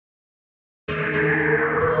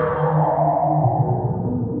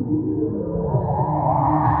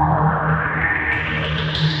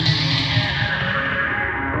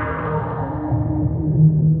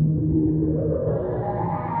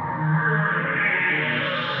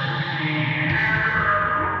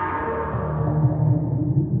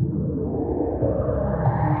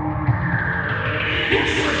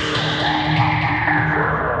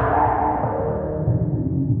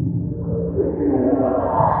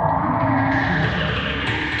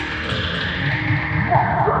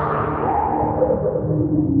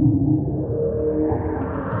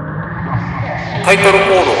タイトルコ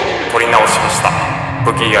ードを取り直しました。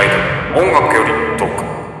ブギーアイドル音楽より遠く。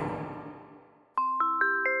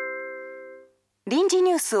臨時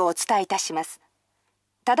ニュースをお伝えいたします。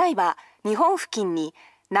ただいま日本付近に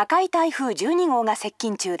中井台風12号が接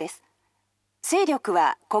近中です。勢力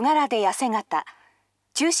は小柄で痩せ型、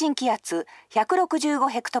中心気圧165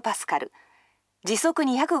ヘクトパスカル、時速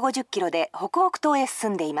250キロで北北東へ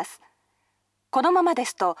進んでいます。このままで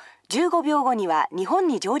すと15秒後には日本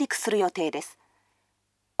に上陸する予定です。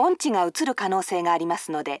音痴が移る可能性がありま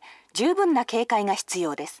すので十分な警戒が必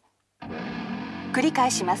要です。繰り返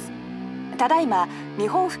します。ただいま日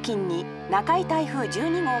本付近に中井台風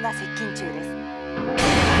12号が接近中です。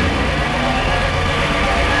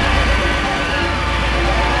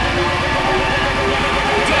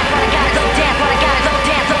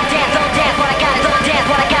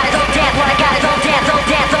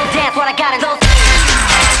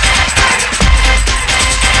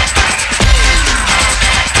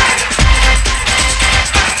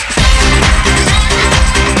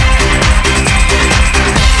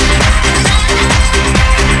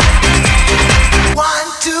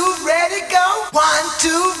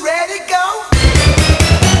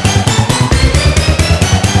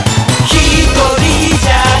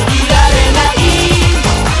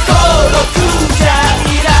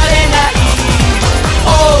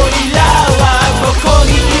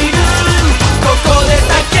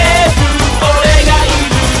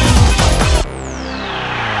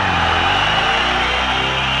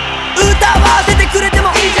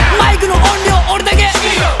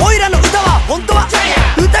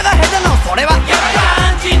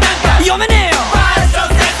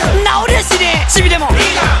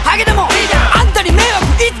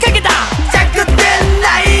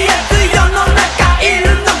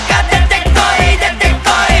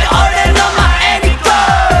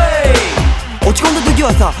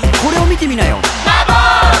これを見てみなよ。マボ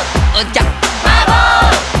ーうっちゃマ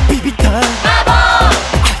ボビビったーマボー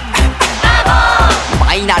マボー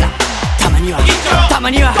マイならたまにはた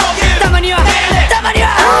まにはたまにはたまには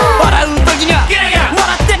笑う時には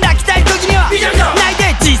笑って泣きたい時には泣い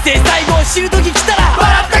て人生最後を知る時来たら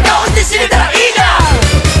笑った顔して死ねたらいいな。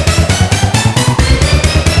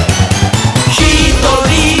一人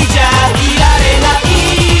じゃいられない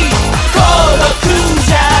孤独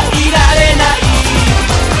じゃいられない、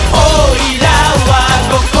おいらは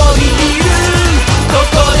ここにいる、こ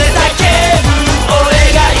こで叫ぶ俺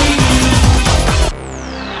がいる。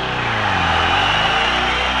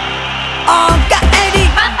おかえり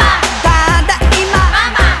パパただいまマ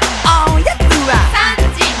マおやつは3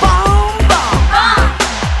時ボンボン、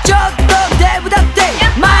ちょっとデブだって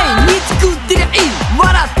毎日食ってりゃいい、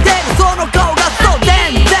笑ってるその顔がそう全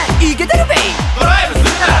然イケてるべい。ドライブする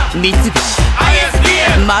なら三菱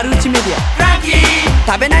ISDM マルチメディアフランキー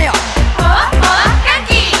食べなよほわほわフラン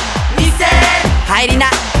キー店入りな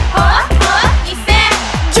ほわほわ店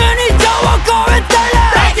12条を超えた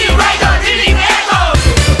らライティングライドリリングエコー。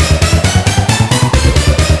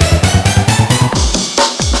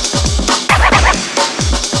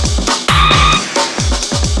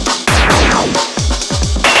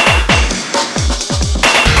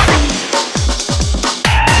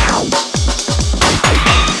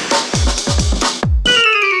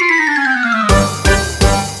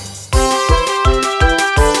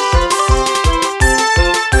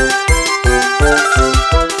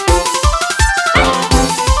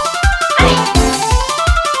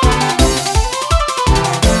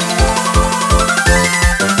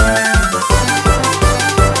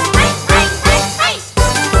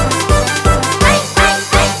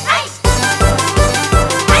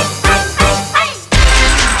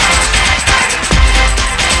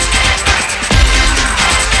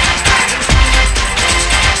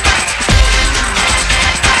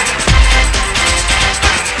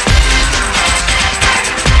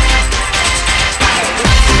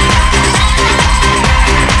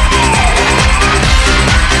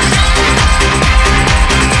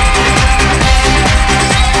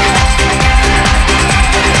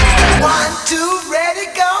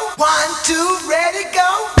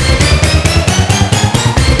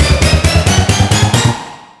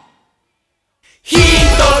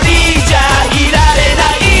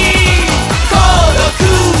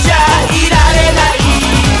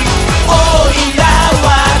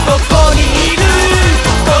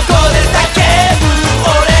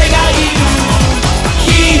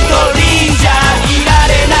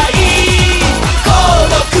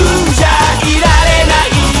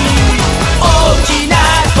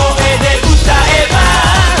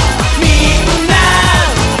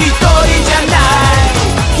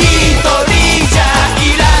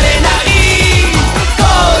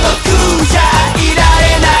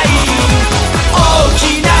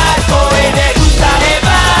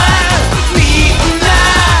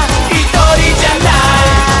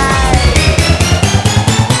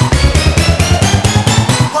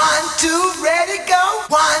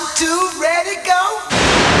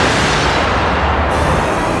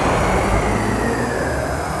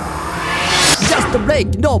Just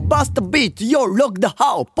break, no bust the beat, you rock the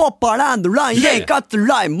house, pop around the line, yeah, cut the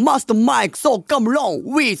line, master mic, so come along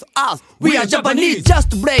with us, we are Japanese.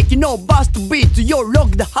 Just break, no bust the beat, you rock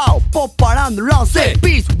the house, pop around the line, say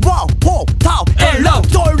peace, wow, pop, tau, and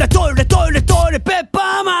love. Toilet, toilet, toilet, toilet,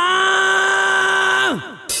 pepper man.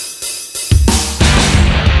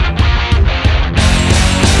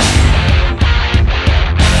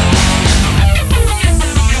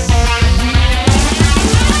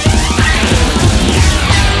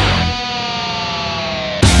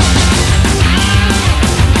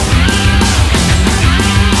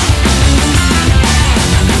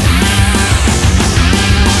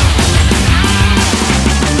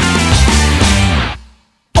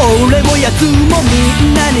 俺もやつもみ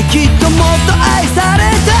んなにきっともっと愛され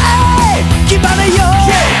たい決まれよ、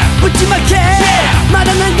ぶちまけ、ま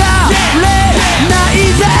だ流れない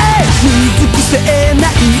ぜ、水くせな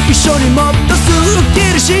い一緒にもっとスッキ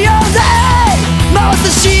リしようぜ、回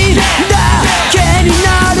すシーンだけに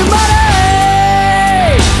なるま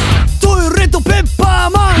でトイレとペッパー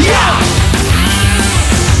マン、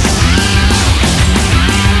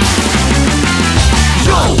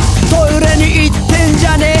トイレに行ってんじ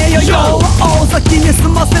ゃねえよ、よ大先に済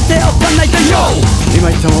ませておかないとよ、今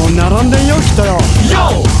いつも並んでんよきっとよ、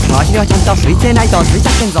脇がちゃんと空いてないと空いちゃ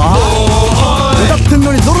ってんぞ、歌ってん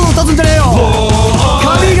のにゾロゾロ立つんじゃねえよ、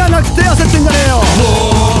髪がなくて焦ってんじゃねえよ、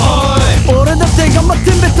俺だって頑張っ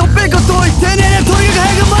てんべとべこと言ってねえね、とにかく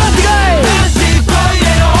早くもらってかい、男子トイレ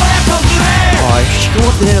の親子連れ、おい引きこも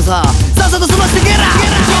ってねえのさ、さっさと済ませてけら、女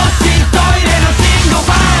子トイレの慎吾フ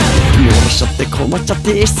ァン漏れしちゃって困っちゃっ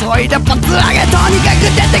て急いでパツ上げ、とにかく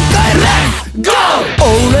出てこい、レッツゴー、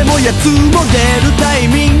俺もやつも出るタイ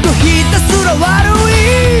ミングひたすら悪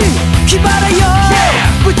い、決まれよ、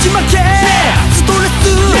ぶちまけ、ストレス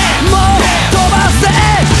も飛ばせ、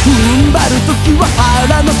踏ん張るときは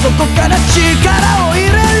腹の底から力を入れ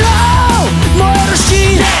ろ、燃えるシ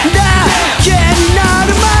ーンだけになる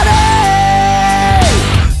まで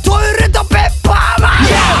トイレとペッパーマン、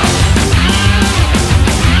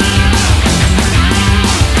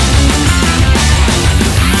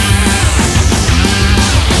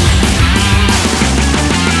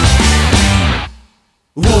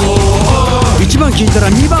1番聞いたら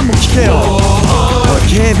2番も聞けよ、おい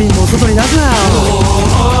警備員も外に出すなよ、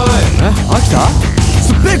飽きた？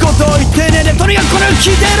すっぺこと言ってねえでとにかくこれを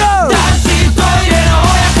聞いてろ、男子トイレの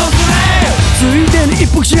親子連れ、ついでに一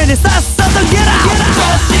服しないでさっさとゲラ、女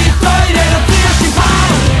子トイレの強しファ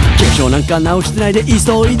ン、化粧なんか直してないで急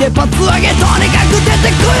いでパツ上げ、とにかく出て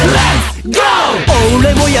こい、レッツゴー、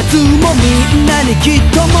俺もやつもみんなにきっ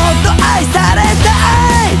ともっと愛された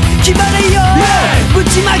い、決まれよ、ぶ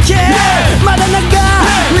ちまけ、まだ流れ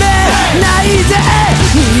ないぜ、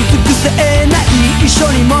水くせない一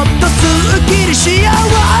緒にもっとスッキリしよう、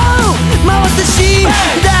回すシーンだ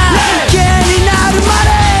けになるまで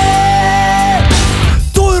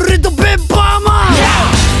トイレとペッパーマ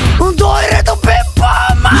ン、トイレとペッパ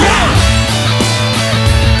ーマン、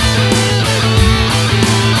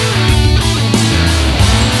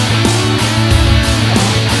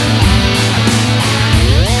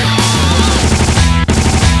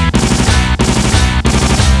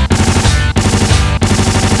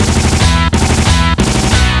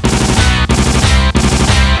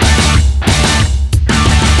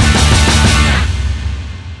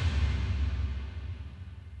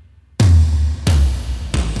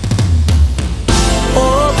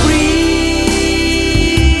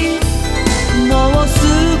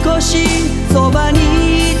そば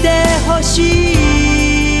にいてほしい、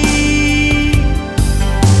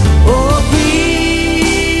Oh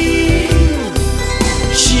please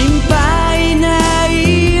心配な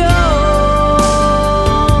いよ、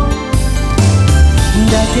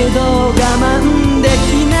だけど我慢でき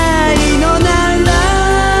ないのなら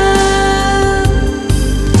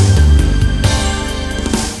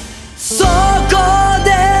そこで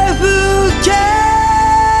吹け、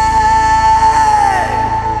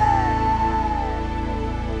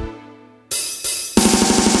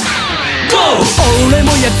俺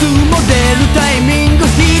もやつも出るタイミング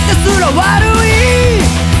ひたすら悪い、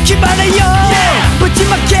決まれよ、ぶち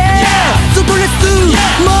まけ、ストレス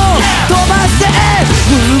も飛ばせ、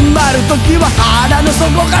踏ん張るときは腹の底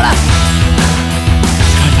から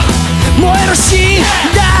燃えるシーン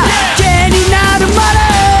だけになるまで、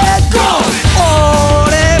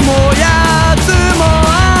俺もやつも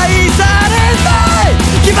愛されたい、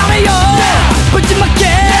決まれよ、ぶちまけ、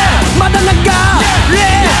まだ流れ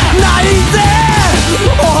ないぜ、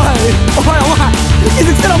お前気づ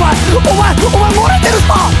くらお前漏れてるぞ、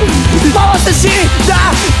回してシーンだ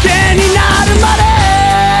けになるまで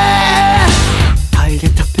トイレ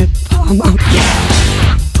とペッパーマン、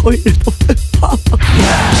トイレットペッパーマン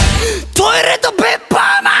トイレットペッパ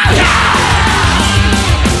ーマン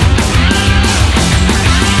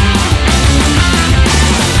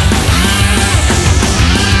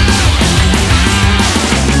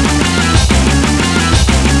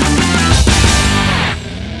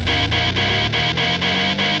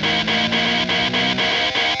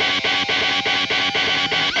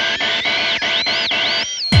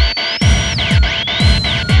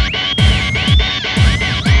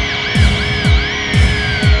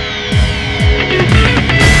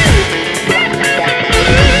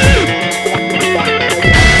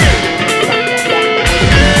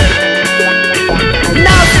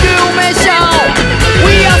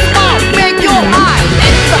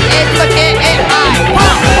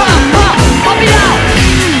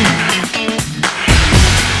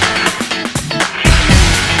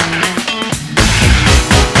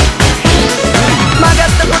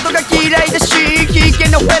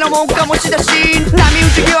かもしだし波打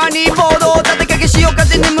ち際にボードを立てかけ潮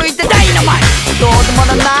風に向いてダイナマイトどう止ま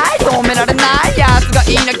らない止められないやつが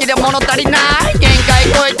いなけりゃ物足りない限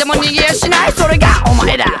界超えても逃げやしないそれがお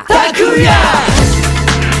前だタクヤ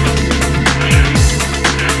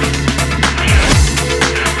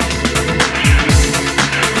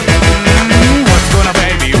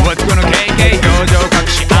What's gonna KK 表情隠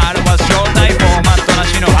しあるは正体フォーマットな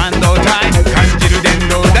しの半導体感じる電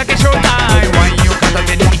動だけ正体ワインを片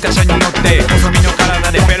手にいた車に乗って細身の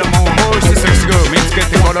体でフェロモン放出セックスグー見つけ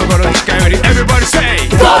てゴロゴロ近寄り Everybody say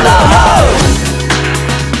Follow!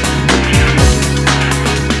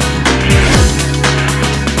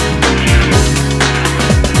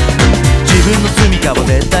 自分の罪かは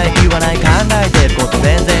絶対言わない考えてること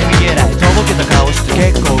全然見えないとぼけた顔して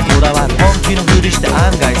結構こだわる本気のふりして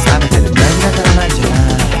案外冷めてる何が足らないんじゃな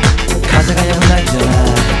い風が止まないんじゃな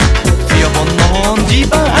い強本の本ジー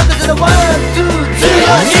パン博士のワンツーツ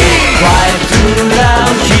ーワイルドラ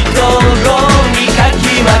ウ人混みか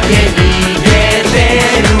き分け逃げて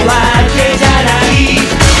るわけじゃない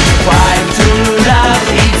ワイルドラウ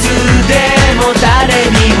いつでも誰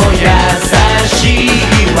にも優し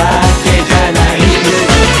いわけじゃない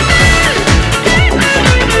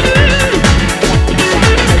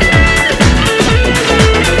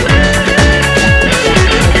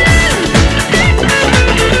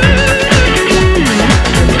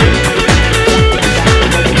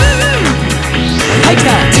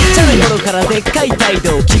からでっかい態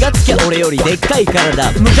度気がつきゃ俺よりでっかい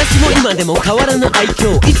体昔も今でも変わらぬ愛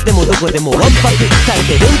嬌いつでもどこでもわんぱくされ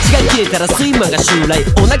て電池が切れたらスイマーが襲来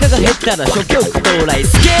お腹が減ったら初極到来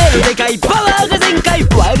スケールでかいパワーが全開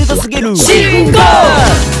ワイルドすぎる信号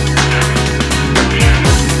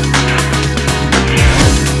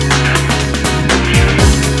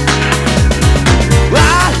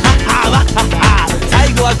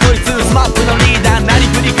最後はこいつスマップのリーダーなり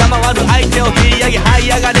ふり構わぬ相手を切り上げ這い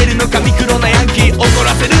上がれるのかミクロなヤンキー怒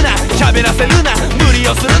らせるな喋らせるな無理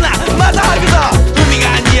をするなまた吐くぞ海が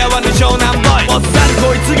似合わぬ湘南ボーイおっさん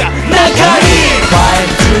こいつが仲いいファ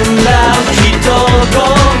イトラウ人混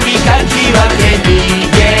みかき分け逃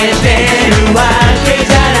げてるわけ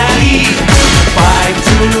じゃないファイ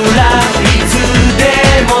トラウいつで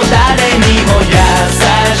も誰にも優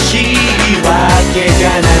しいわけじゃ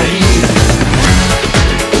ない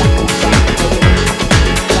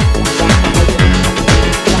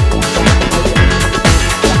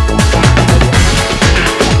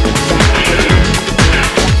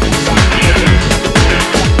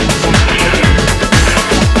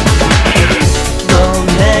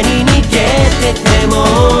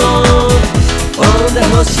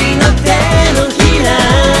星の手のひら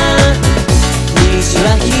西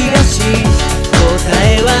は東答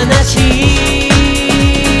えはなし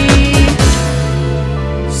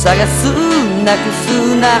探すなくす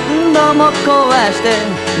何度も壊して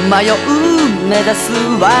迷う目指す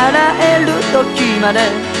笑える時まで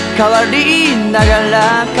変わりなが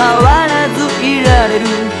ら変わらずいられる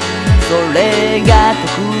それが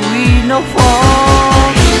得意のフォ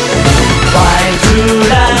ーファイト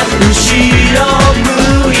ラ後ろ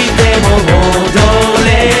向いても戻れ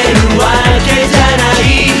るわけじゃない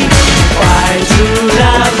ファイトラ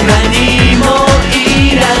何もい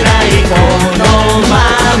らないこのま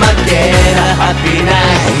まゲラハッピーナイ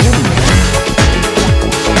ト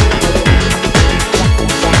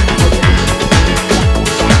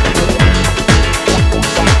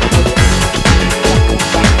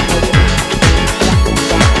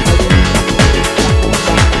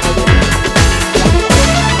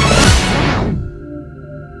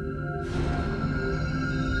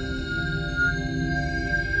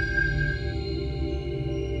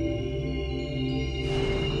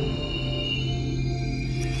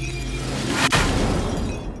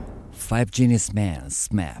Five Genius Man,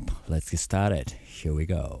 SMAP. Let's get started. Here we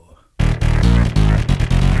go.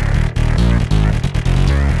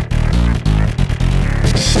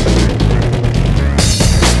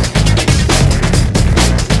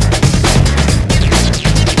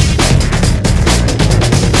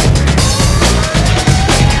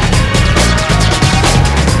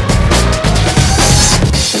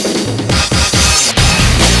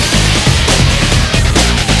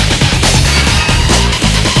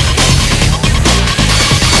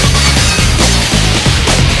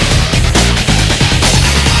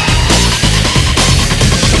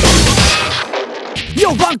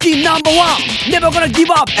ファンキーナンバーワン Never gonna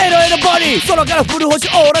give up エロエロボディ空から降る星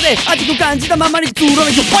オーラで熱く感じたままに通路の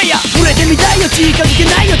ファイヤー触れてみたいよ近づけ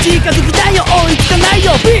ないよ近づきたいよ追いつかない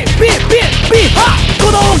よビービービービーハー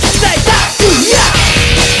鼓動を聞きたいだうや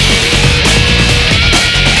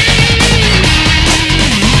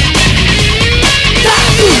だ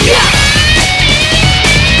うや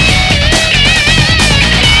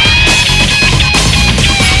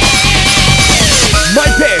マ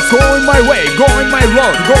イペース Going my way Going my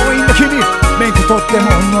road Going の君免許取っても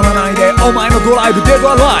乗らないでお前のドライブデッ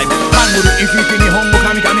ドアライブハングル生き生き日本語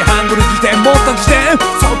神々ハングル辞典持った時点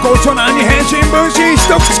速攻著難に変身分身一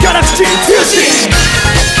口から口強し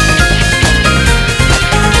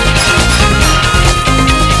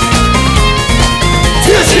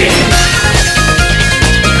強し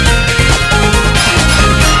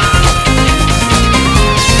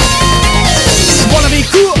Wanna be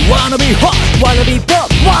cool, wanna be hot, wanna be pop,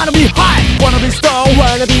 wanna be high, wanna be star,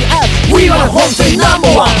 wanna be up. We wanna hold the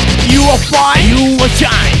number one. You are fine, you are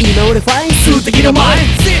shine. 今俺ファイン、数的なマイン。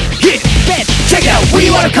Sit, hit, bet, check out. We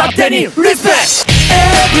wanna 勝手に respect.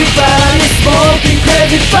 Everybody smoking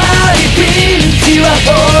crazy party. ピンチは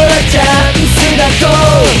ほらチャンスだと。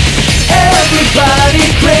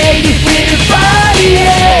Everybody crazy feel party.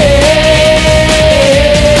 Yeah.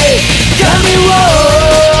 Come on.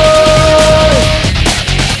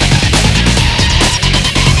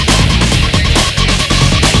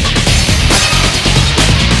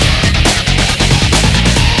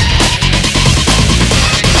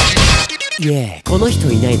この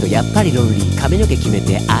人いないとやっぱりロンリー髪の毛決め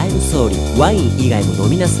て I'm sorry ワイン以外も飲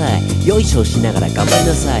みなさいよいしょしながら頑張り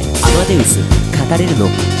なさいアマデウス語れるの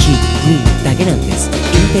君だけなんですイ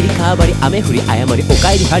ンテリカーバリ雨降り誤りお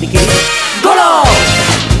かえりハリケーンゴロー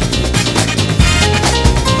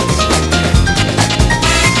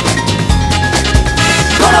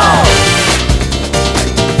ゴロー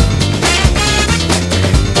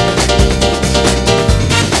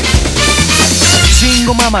慎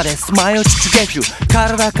吾ママです前落ち告げる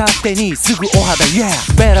体勝手にすぐお肌 Yeah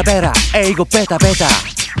ベラベラ英語ベタベタ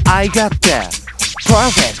I got that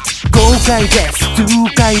Perfect 豪快です痛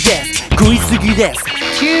快です食いすぎです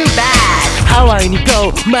Too bad ハワイに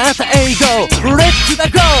Go また英語 Let's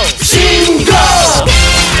go 慎吾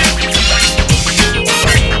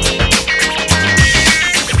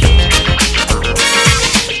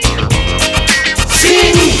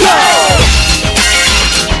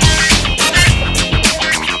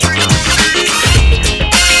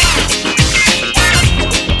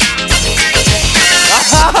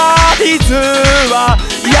あいつは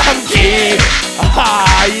ヤンキー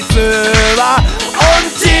あいつは音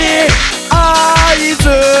痴あいつ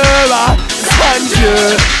は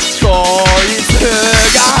30こいつ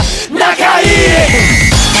が仲いい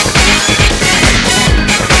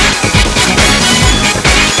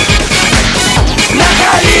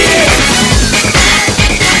仲いい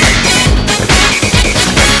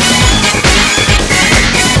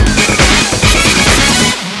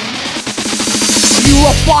You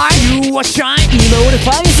are fine, you are shine 今俺フ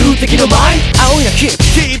ァイン数的なマイン青いなキープ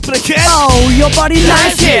キープなキープ Oh your body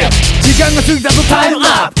nice here 時間が過ぎたぞタイム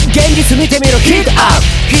アップ現実見てみろヒットアッ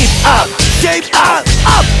プヒットアップシェイプアップ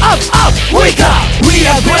アップアップアップ Wake up We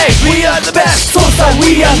are great We are the best So far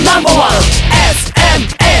we are number one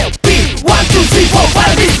SMLP 1, 2, 3,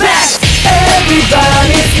 4, 5 respect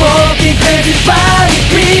Everybody smoking crazy body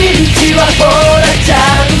ピンチはほらチャ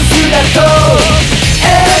ンスだと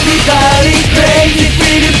Everybody crazy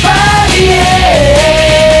feel the body yeah.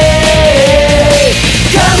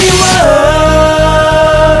 Come on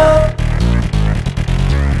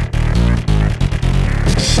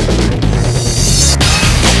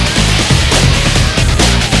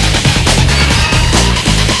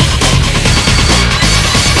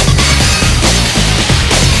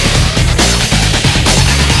 「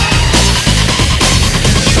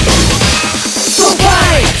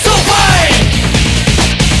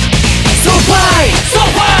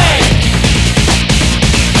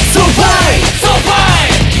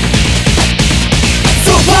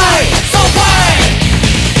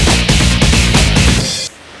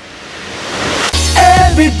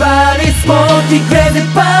Everybody smoking crazy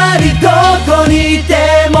party どこにい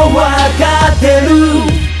てもわかってる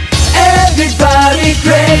Everybody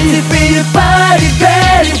crazy feel party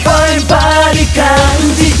very fine party 感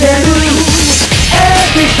じてる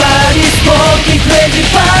Everybody smoking crazy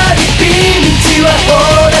party ピンチは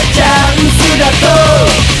ほらチャンスだと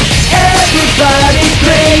Everybody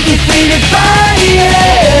crazy feel party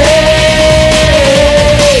yeah.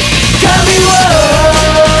 神は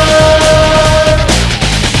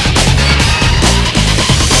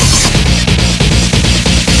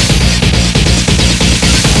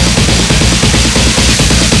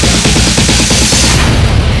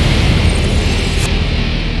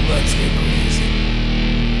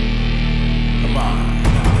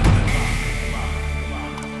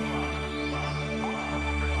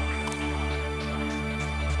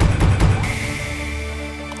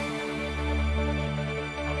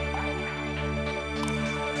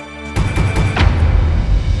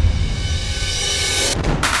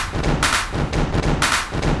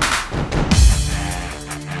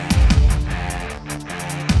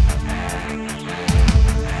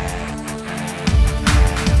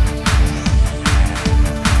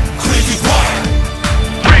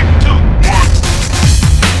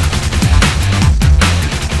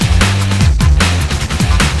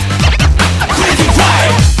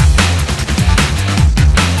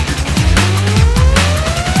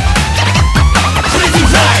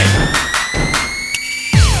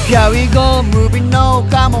Here we go, moving no,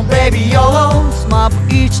 come on baby yo スマップ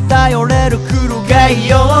1頼れるクルガイ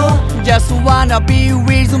よ Just wanna be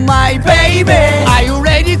with my baby Are you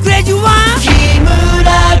ready crazy one? 木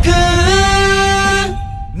村く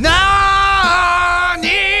んなーに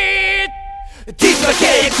This is a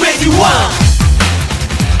crazy one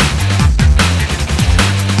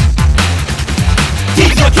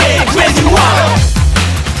This is a crazy one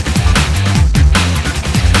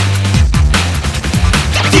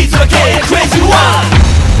Crazy one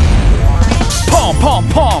Pom pom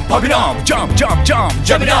pom, pop it on, jump jump jump,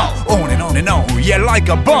 jump it on and on, yeah like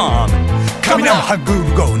a bomb Coming on, how good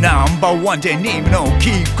we go, number one で任務の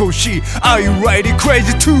キッコし Are you ready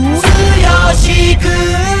crazy too? 剛く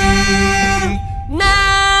んな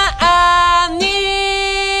ーに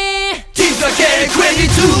This is a crazy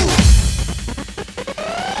too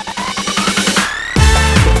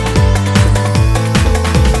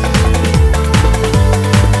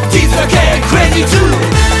Crazy too.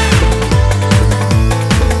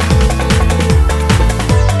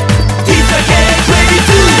 This again crazy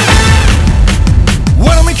too.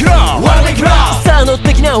 Wanna make it up? Wanna make it up? サウンド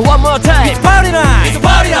的な One more time It's a party night. It's a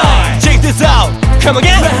party night. Check this out Come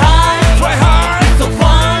again Try high, Try hard, so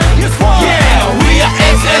fun. it's fun Yeah, we are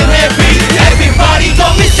XNFP. Everybody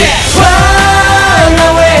don't miss it. Far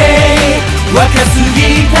away. 若す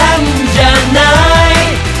ぎたんじゃない。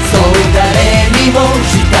そう誰にも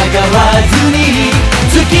従わずに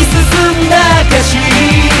突き進んだ歌詞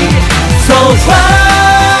So far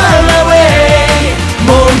away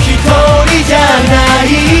もう一人じゃない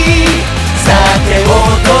さて踊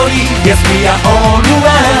り Yes we are all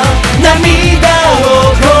one 涙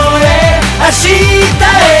を越え明日へ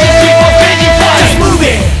Just move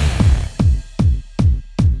it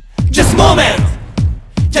Just moment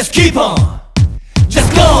Just keep on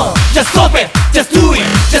Just go on Just stop it Just do it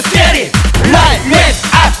Just get it Right, left,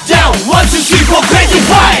 up, down 1, 2, 3, 4 Crazy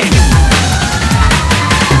fight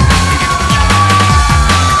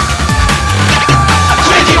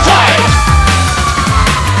Crazy fight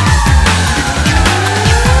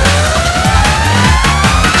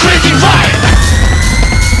Crazy fight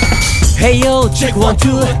Hey yo, check 1,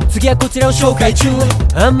 2次はこちらを紹介中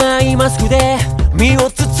甘いマスクで身を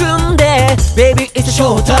包んで Baby it's a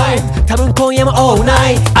show time 多分今夜も all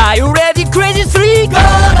night Are you ready crazy 3? ゴロ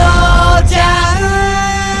ちゃ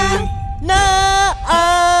んな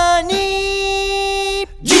ーに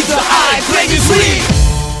実は I crazy 3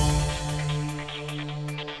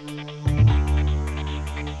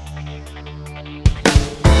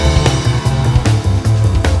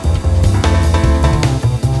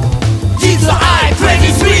実は I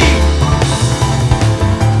crazy 3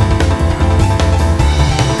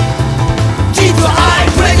実は I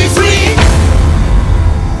crazy 3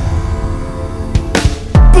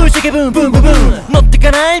ブーシェケブンブンブンブン乗って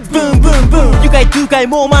かないブンブンブン愉快痛快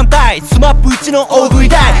もう満タイスマップ1の大食い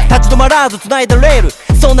台立ち止まらず繋いだレール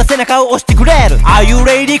そんな背中を押してくれる Are you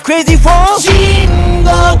ready crazy for 慎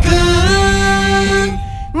吾く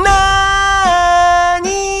んなー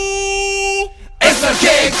に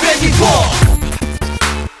SRK crazy for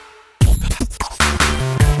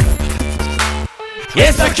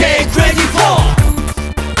SRK crazy for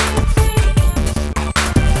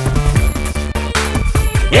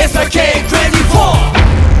SRK24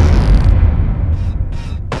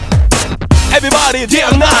 Everybody day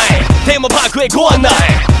and night テーマパークへご案内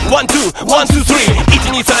One, two, one, two, three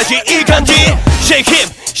 1,2,3,4いい感じ Shake him,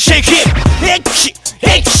 shake him エッチ、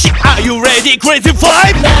エッチ Are you ready, crazy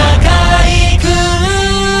five? 中井く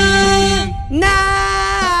んな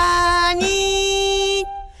ーに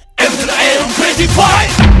M to the N, crazy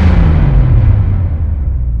five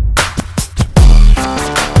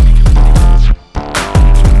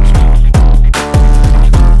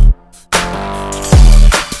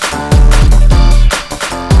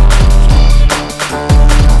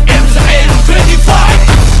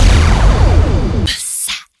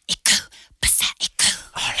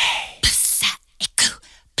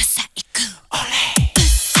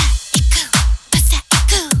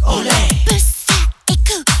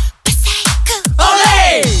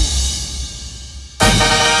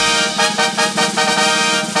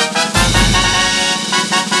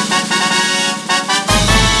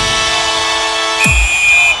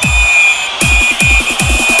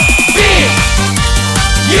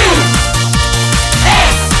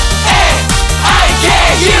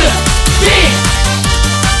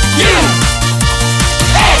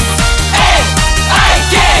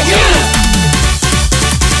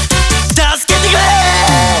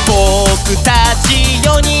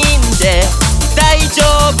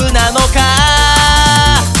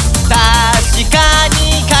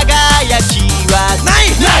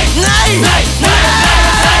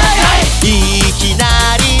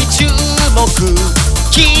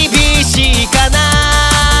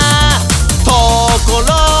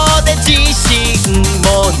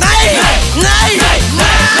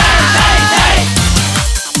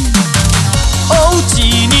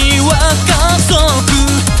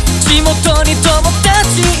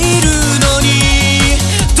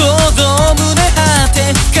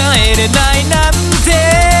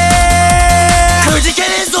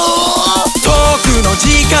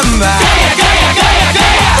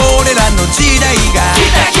俺らの時代が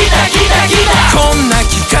こんな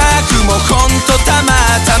企画もほんとたま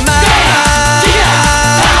たま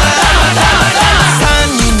3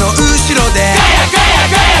人の後ろで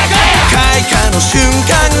開花の瞬間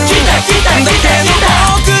だけど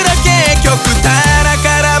僕だけ曲たらか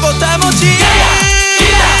らぼたもち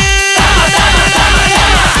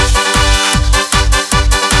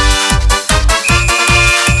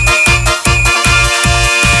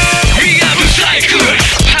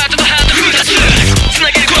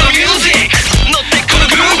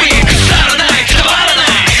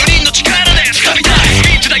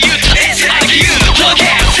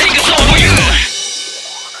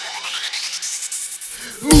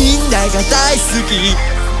大好き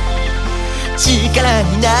力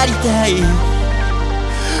になりたい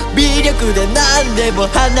微力で何でも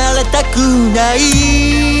離れたくない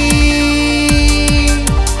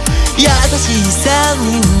優しい3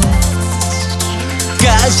人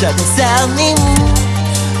感謝で3人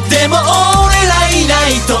でも俺らいな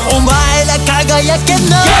いとお前ら輝けな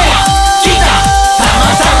い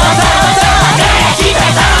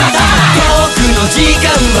僕の時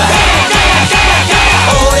間は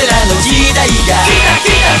俺らの時代が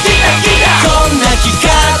こんな企画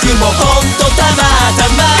もほんとたまた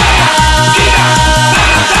ま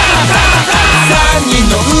3人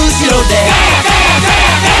の後ろで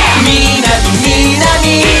南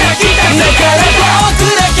だから僕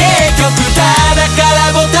だけ曲たらか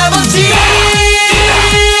らぼたもち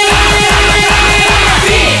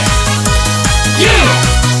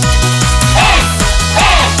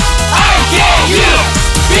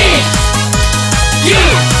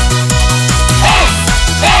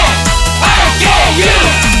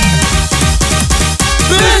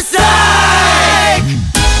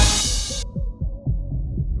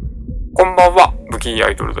こんばんは、ブギーア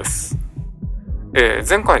イドルです。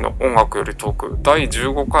前回の音楽より遠く第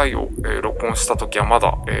15回を、録音した時はま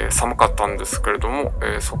だ、寒かったんですけれども、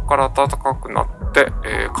そこから暖かくなって、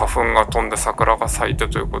花粉が飛んで桜が咲いて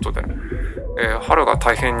ということで、春が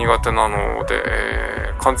大変苦手なので、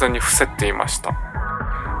完全に伏せっていました。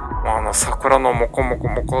桜のモコモコ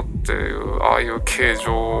モコっていうああいう形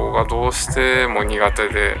状がどうしても苦手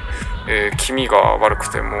で、気味が悪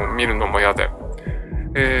くてもう見るのも嫌で、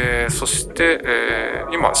そして、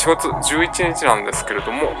今4月11日なんですけれ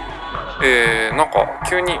ども、なんか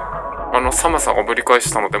急に寒さがぶり返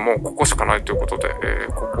したのでもうここしかないということで、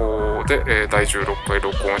ここで、第16回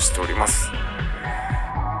録音しております。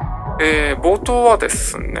冒頭はで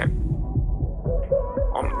すね、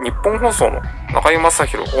日本放送の中井正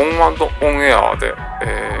広オン&オンエアで、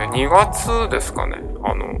2月ですかね、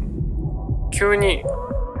急に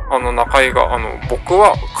中井が僕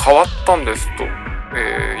は変わったんですと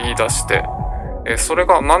言い出して、それ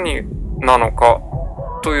が何なのか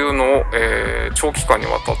というのを、長期間に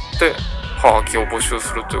わたってハガキを募集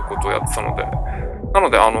するということをやってたので、なの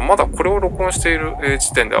でまだこれを録音している、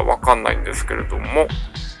時点ではわかんないんですけれども、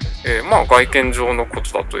まあ外見上のこ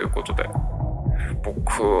とだということで、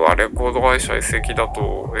僕はレコード会社移籍だ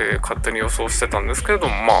と、勝手に予想してたんですけれど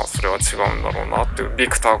も、まあそれは違うんだろうなっていう、ビ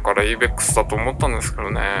クターから EBEX だと思ったんですけ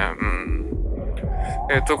どね。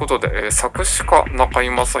ということで、作詞家中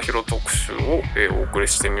井正広特集を、お送り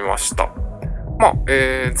してみました。まあ、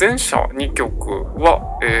前者2曲は、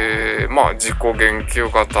まあ自己言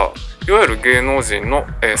及型、いわゆる芸能人の、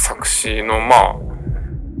作詞のまあ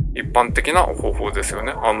一般的な方法ですよ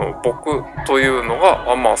ね。僕というの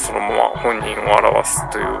が、まあそのまま本人を表す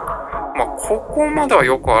という、まあここまでは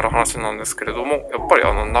よくある話なんですけれども、やっぱ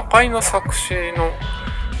り中井の作詞の、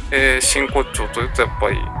真骨頂というとやっぱ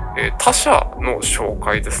り、他者の紹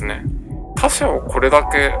介ですね。他者をこれだ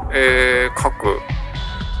け、書く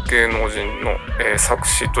芸能人の、作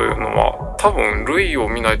詞というのは多分類を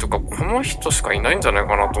見ないとかこの人しかいないんじゃない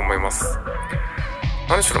かなと思います。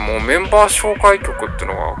何しろもうメンバー紹介曲ってい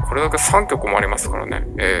うのがこれだけ3曲もありますからね。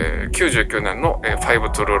99年の5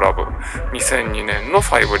 True Love、2002年の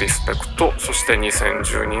5 Respect、そして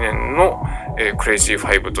2012年のCrazy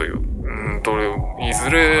 5という、いず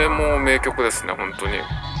れも名曲ですね、本当に。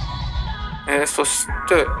そし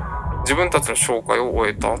て自分たちの紹介を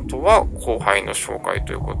終えた後は後輩の紹介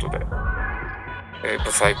ということで、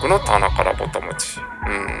ブサイクの棚からぼたもち、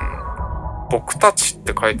僕たちっ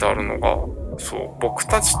て書いてあるのが、そう、僕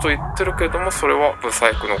たちと言ってるけれども、それはブサ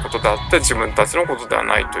イクのことであって自分たちのことでは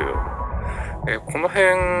ないという、この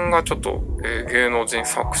辺がちょっと、芸能人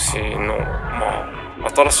作詞のまあ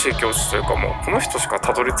新しい境地というか、もうこの人しか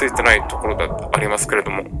たどり着いてないところでありますけれ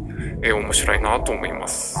ども、面白いなと思いま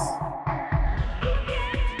す。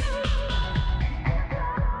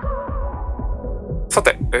さ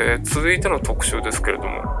て、続いての特集ですけれど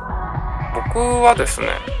も、僕はですね、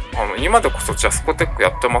今でこそジャスコテックや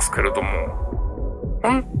ってますけれども、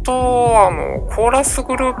本当はコーラス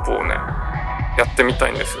グループをね、やってみた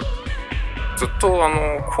いんですよ。ずっと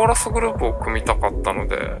コーラスグループを組みたかったの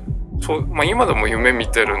で、まあ今でも夢見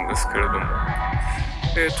てるんですけれども、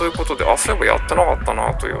ということで、そういえばやってなかった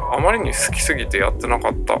なという、あまりに好きすぎてやってなか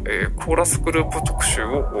った、コーラスグループ特集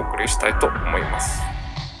をお送りしたいと思います。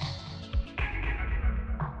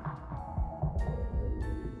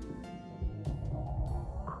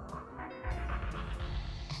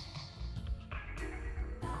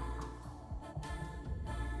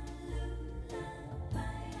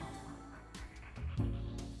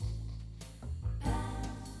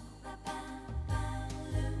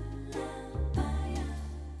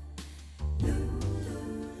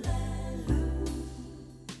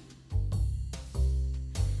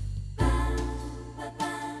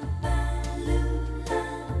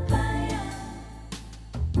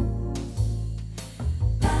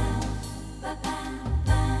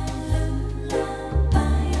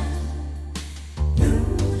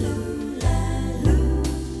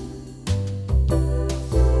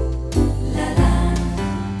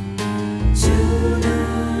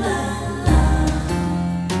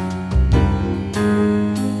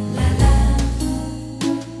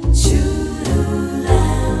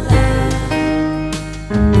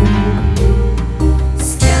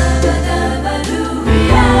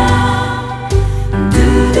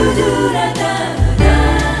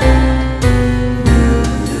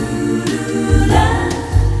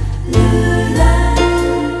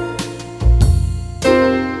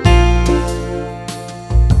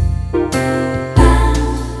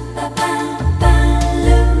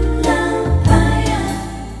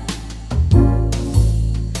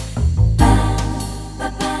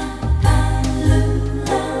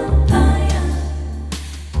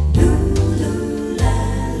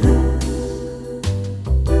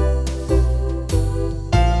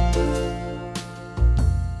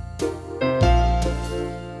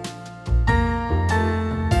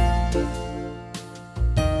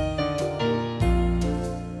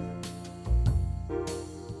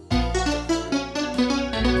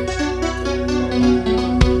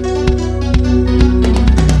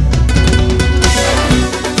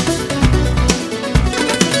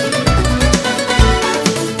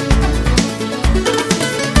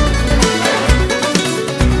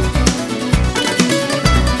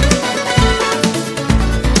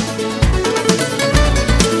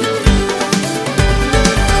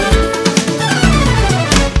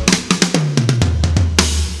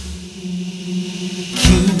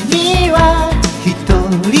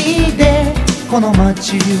この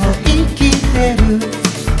街を生きてる微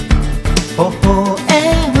笑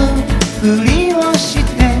むふりをし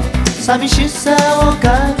て寂しさを隠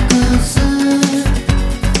す。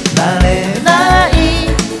慣れない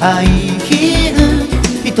ハイヒール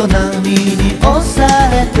人波に押さ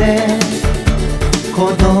れて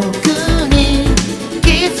孤独に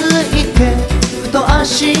気づいてふと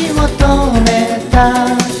足を止めた。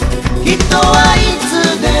人はいつ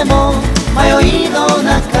でも迷いの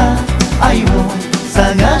中愛を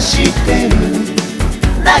探してる。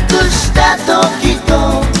なくした時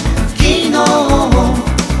と昨日を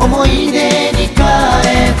思い出に変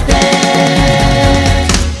えて。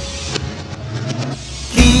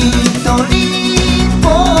一人ぼ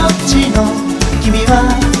っちの君は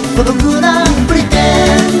孤独なプリテ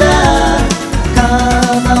ンダー。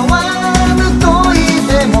叶わぬ恋で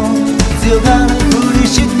も強がるふり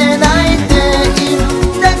して泣いている。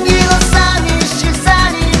だけど寂しさ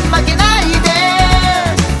に負けないで。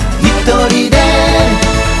一人で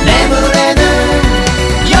眠れぬ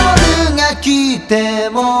夜が来て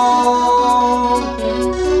も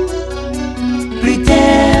プリテ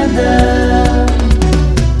ンダー。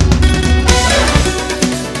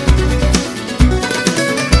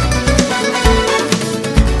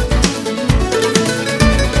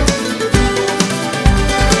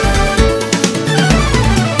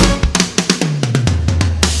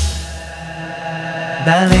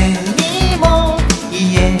誰にも言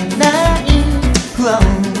えない不安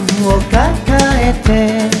を抱えて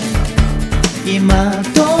今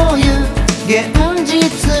という現実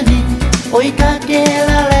に追いかけ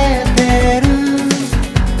られてる。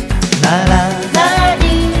鳴らない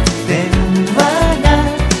電話が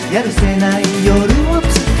やるせない夜を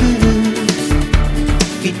作る。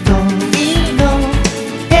一人の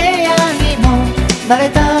部屋にも慣れ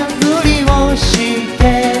たふりをして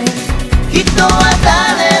人は誰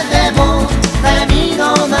でも悩みの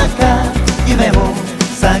中夢を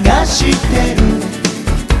探してる。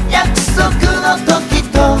約束の時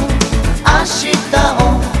と明日を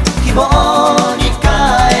希望に変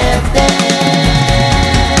えて。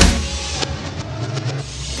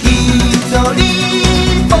一人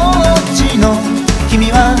ぼっちの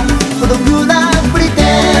君は孤独なプリテ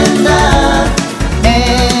ンダー。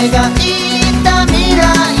描いた未来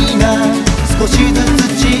が少しず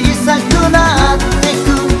つ小さくなってく。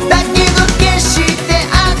だけど決して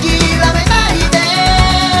諦めないで。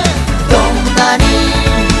どんなに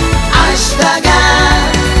明日が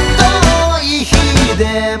遠い日で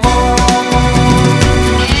も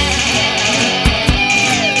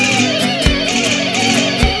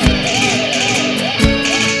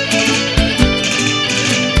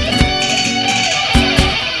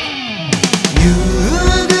夕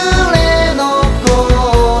暮れの交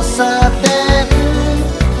差点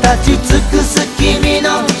立ち尽くす君の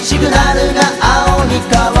シグナルが青に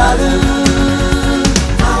変わる。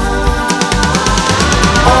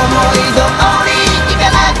思い通りいか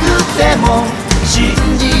なくても信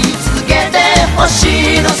じ続けてほ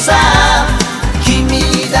しいのさ。君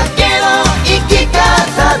だけの生き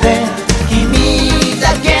方で君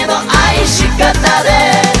だけの愛し方で。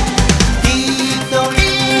一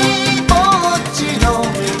人ぼっちの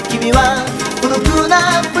君は孤独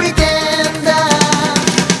なプリテンダー。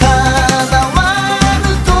叶わぬ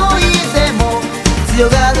恋でも強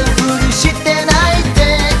がるふりして泣いて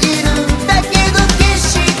いる。だけど決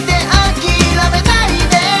して諦めない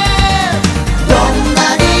で。どんな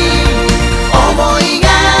に思いが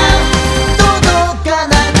届か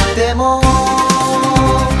なくても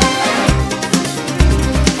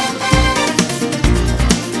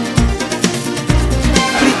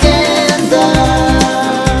プリテンダー。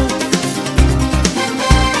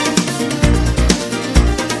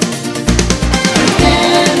プリテ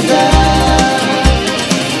ンダー。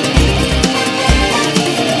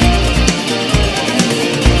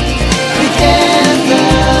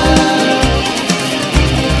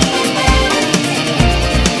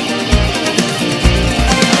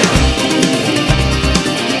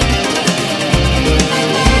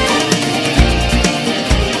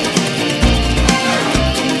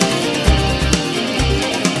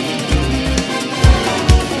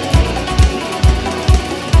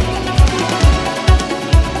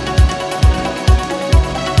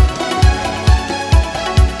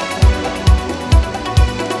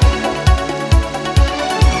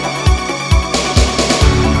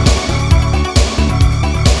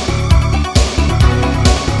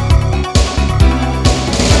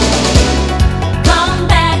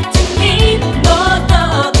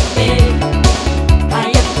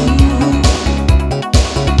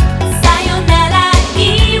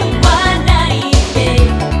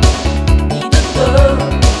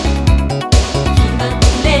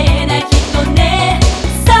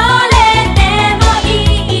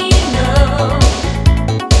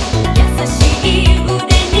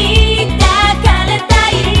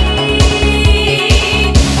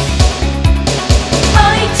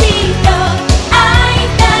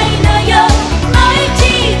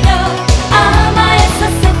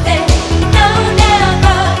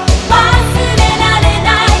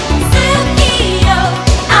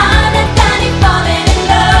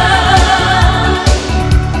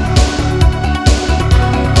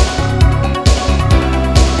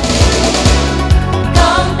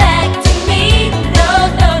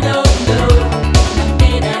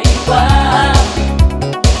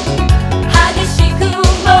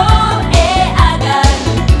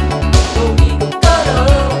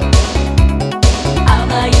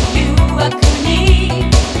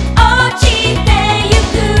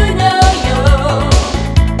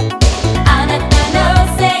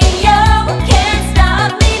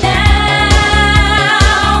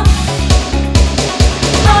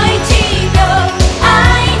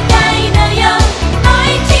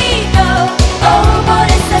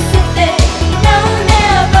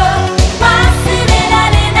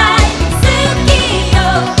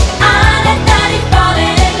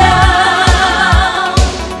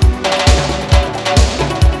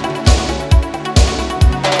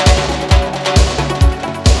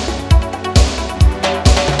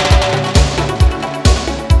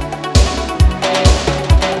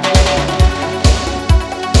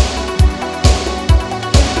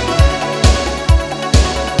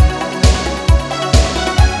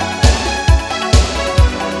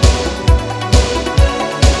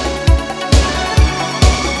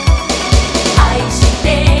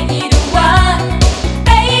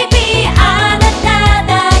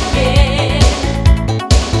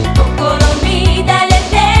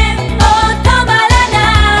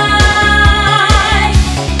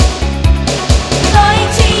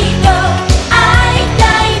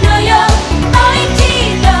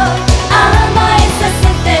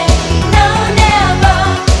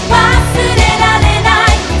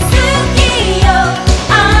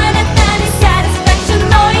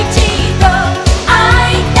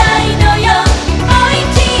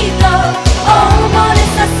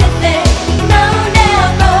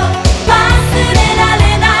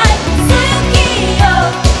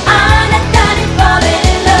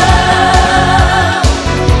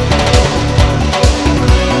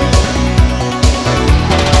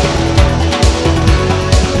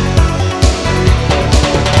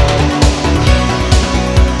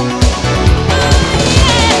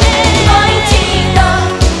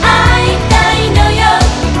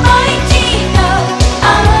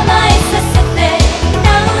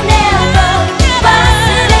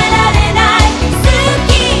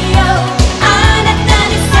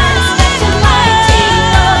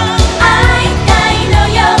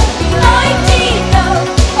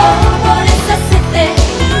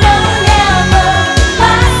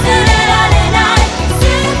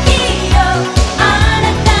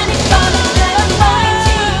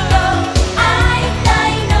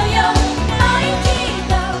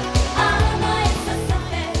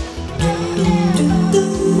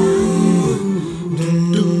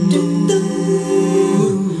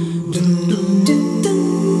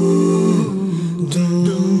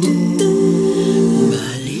夜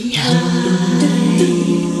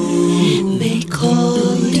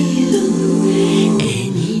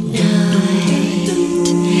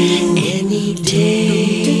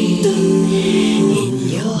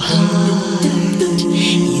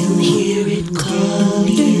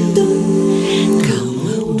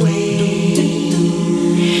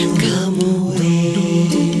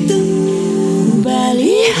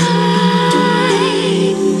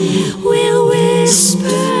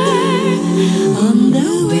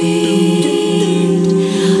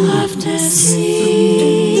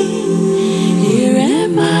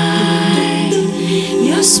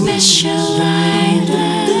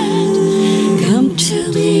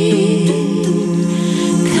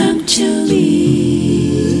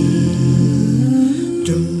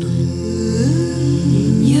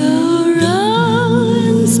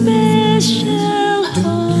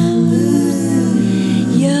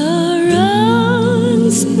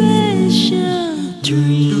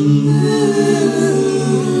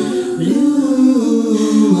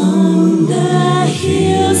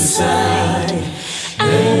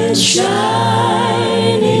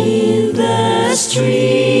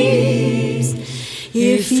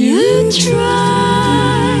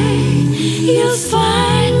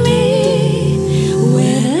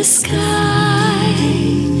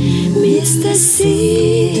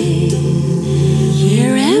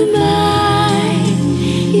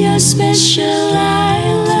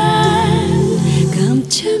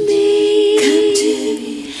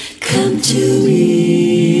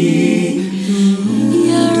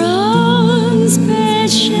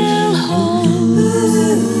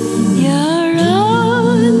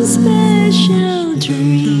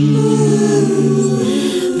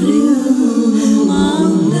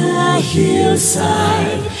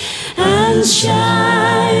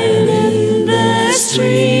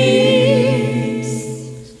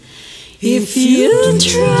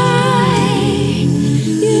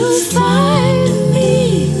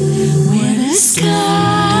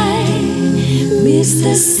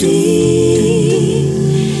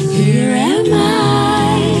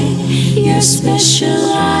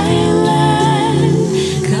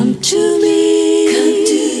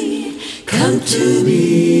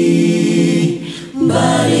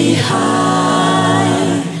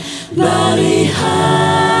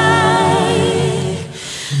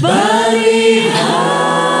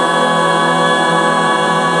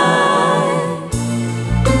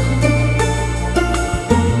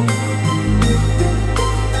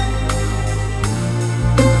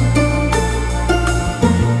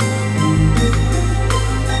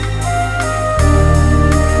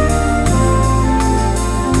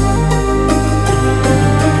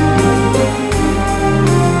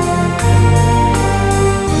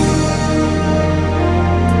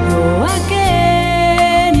明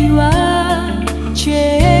けには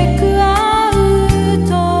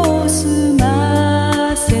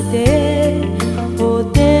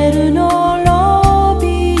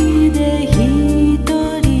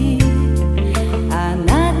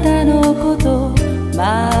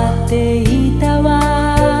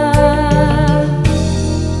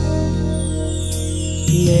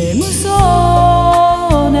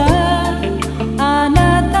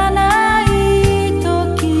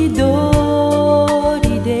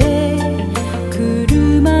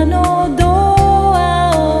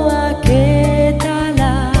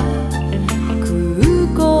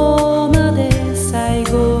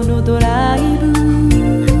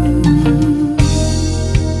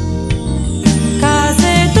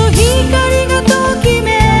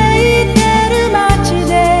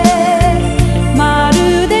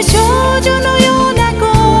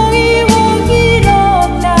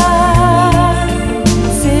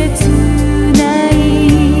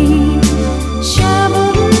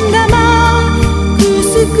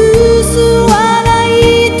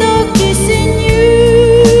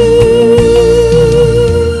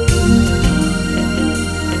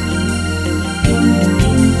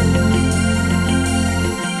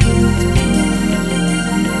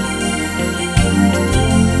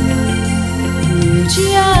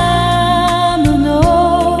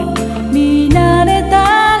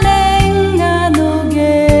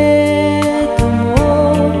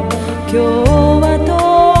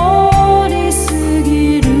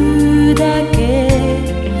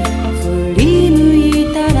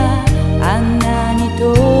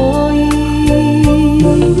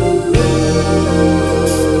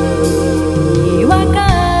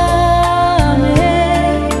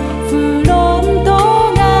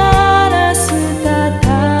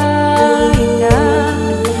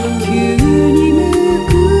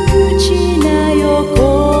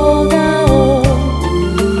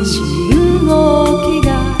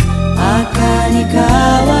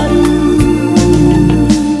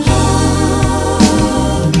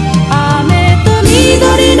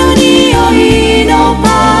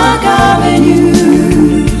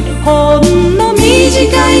短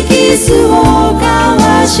いキスを交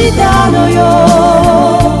わしたのよ。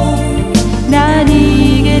何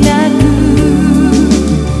気なく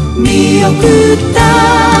見送った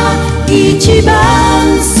一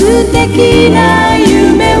番素敵な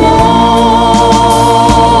夢を。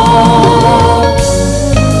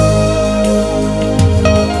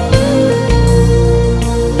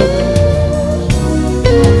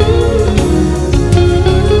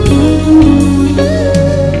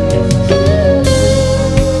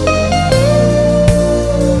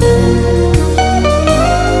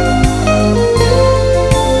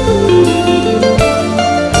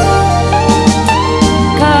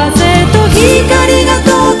光がと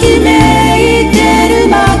きめいてる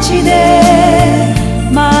街で、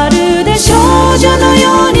まるで少女の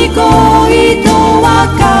ように恋と別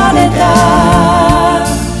れた。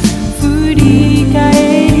振り返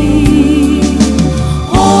り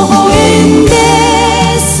微笑んで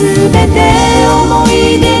全て思い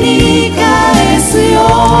出に返すよ。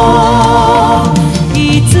い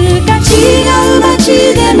つか違う街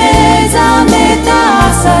で目覚めた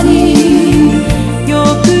朝に、よ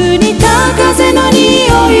く似た風の匂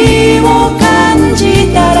いを感じ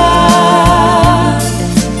たら、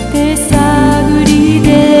手探りで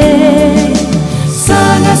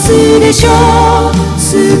探すでしょう。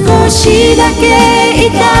少しだけ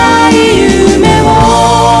痛い夢を。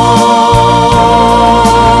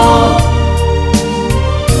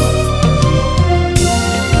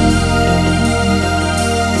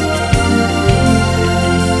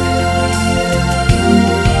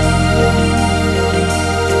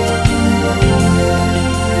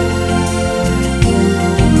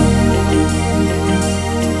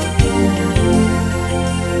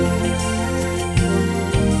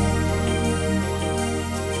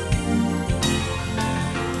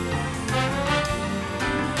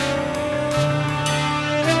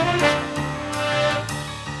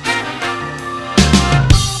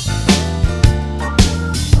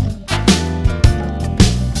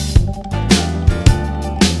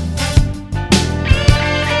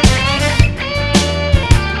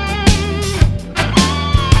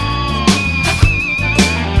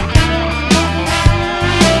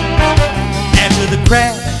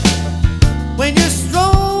When you're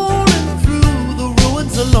strolling through the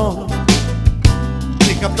ruins alone,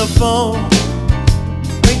 pick up the phone.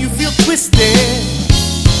 When you feel twisted,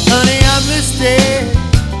 honey, I'm listed.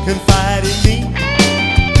 Confide in me,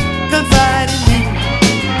 confide in me.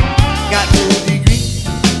 Got no degree,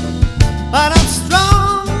 but I'm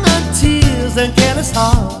strong on tears and careless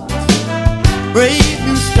hearts. Brave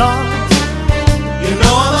new stars. You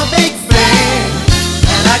know I'm a big fan,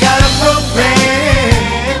 and I got a program.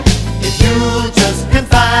 You just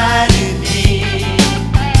confide in me.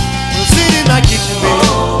 We'll sit in my kitchen, baby.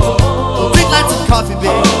 We'll drink lots of coffee, baby.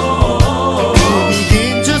 We'll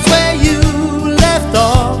begin just where you left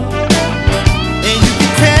off. And you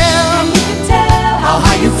can tell how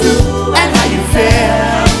high you flew and how you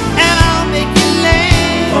fell. And I'll make you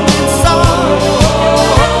land so.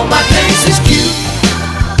 My place is cute,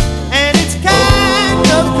 and it's kind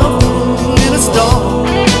of comfortable in a storm.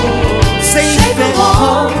 Safe at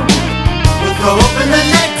home. Throw open the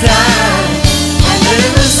nighttime and live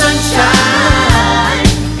in the sunshine.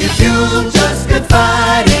 If you just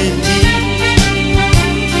confide in me.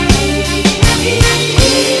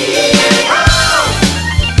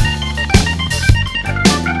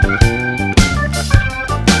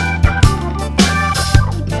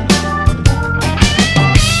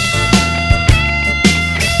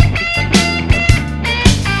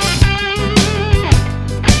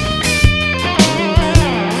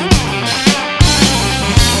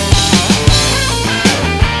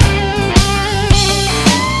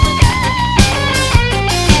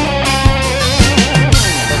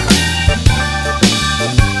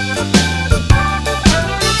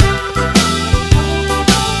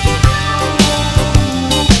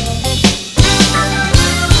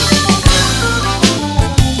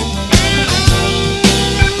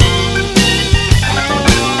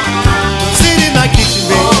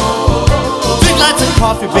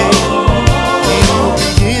 Coffee, baby. And we'll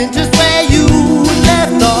begin just where you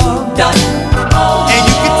left off. And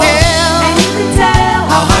you can tell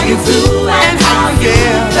how high you flew and how you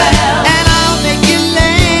fell. And I'll make you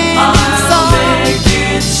land so.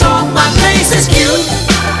 My place is cute,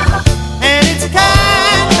 and it's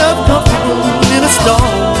kind of comfortable in a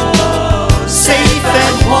storm. Safe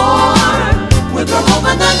and warm, with a home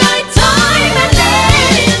in the nighttime and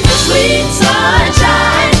day in the sweet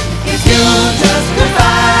sunshine. If you just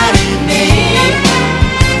confide in me,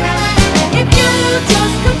 if you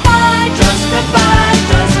just confide, just confide,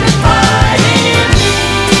 just confide in me.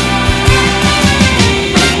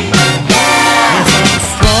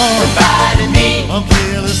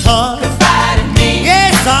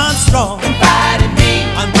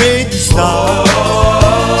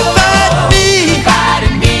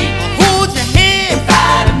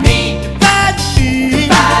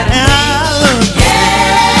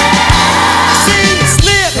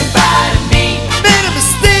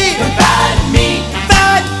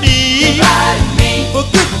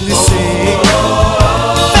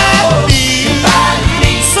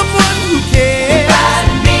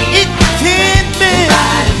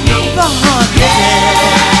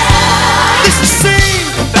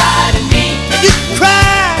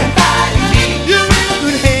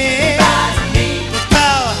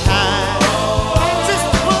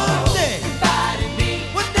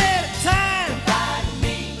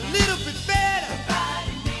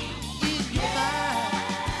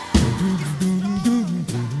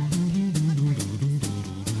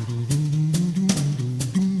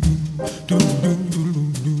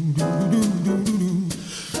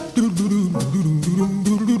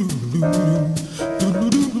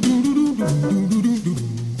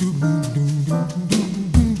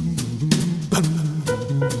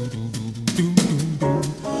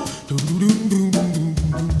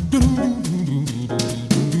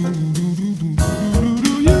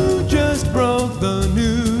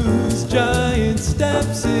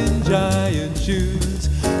 Steps in giant shoes,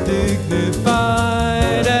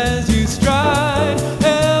 dignified as you stride,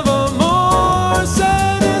 ever more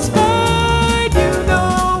satisfied. You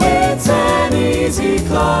know it's an easy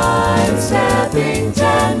climb, stepping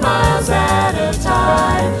 10 miles at a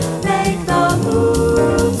time. Make the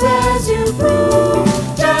moves as you prove,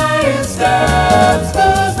 giant steps,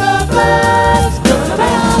 lose the plans.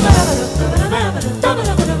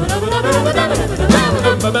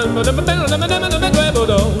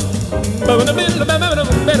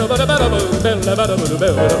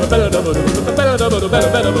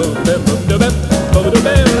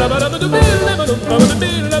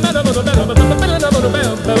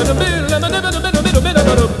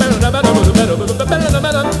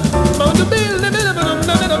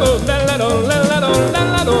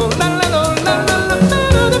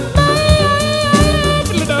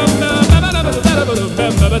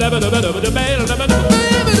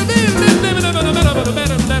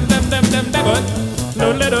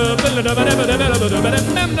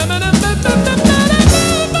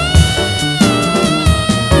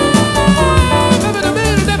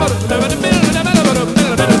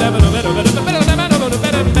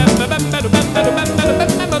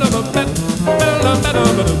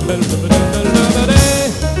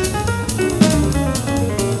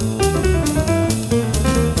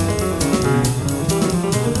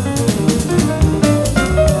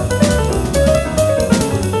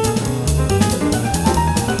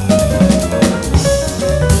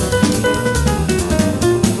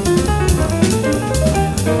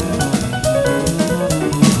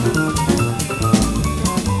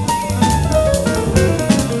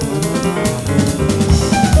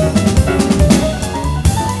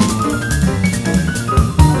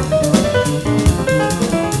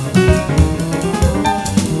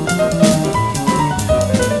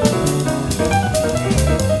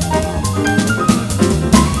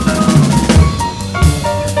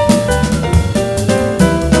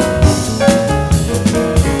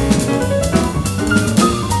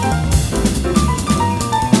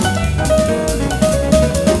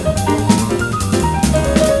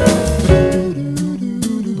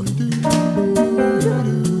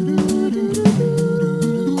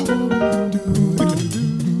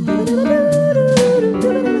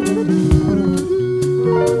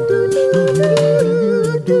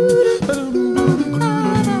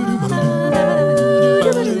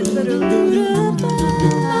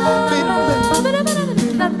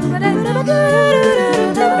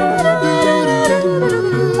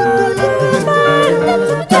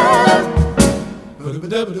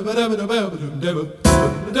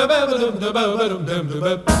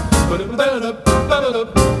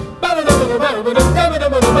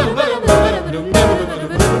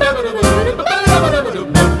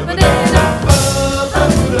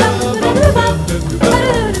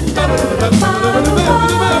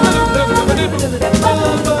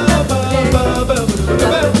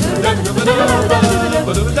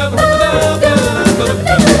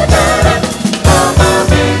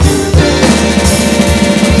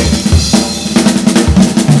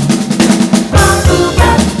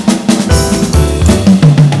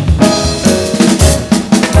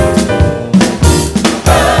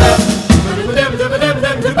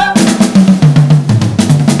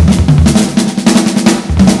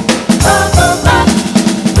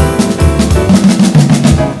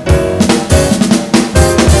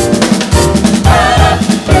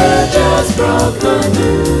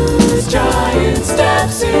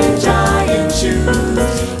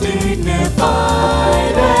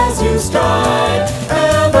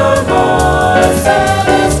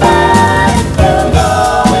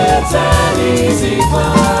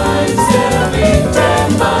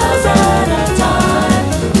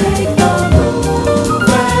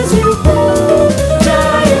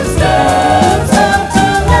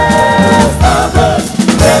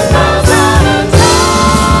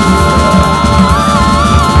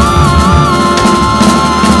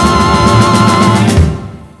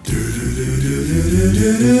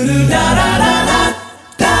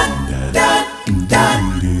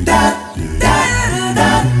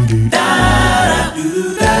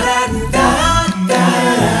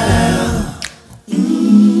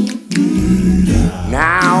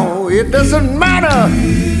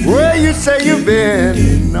 where you've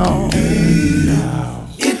been. No.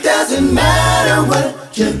 It doesn't matter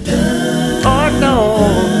what you've done. Oh, no.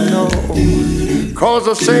 'Cause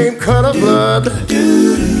the same cut of blood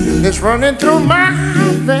is running through my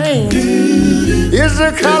veins. Is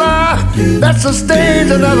the color that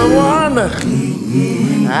sustains another one.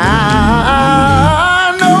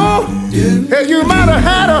 I know that you might have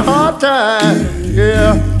had a hard time,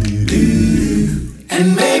 yeah.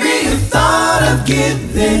 And maybe you thought of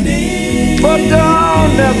giving in, but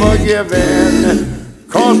don't never give in.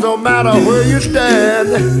 'Cause no matter where you stand,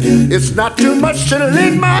 it's not too much to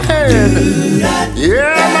lend my hand.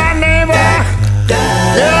 Yeah, my neighbor,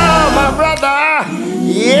 yeah, my brother,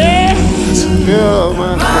 yes, you're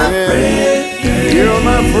my friend. You're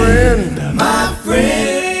my friend, my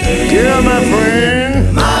friend. You're my friend,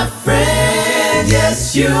 my friend. Yes,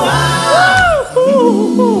 you are.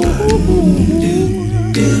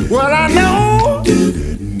 Well, I know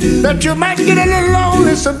that you might get a little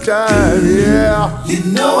lonely sometime, yeah. You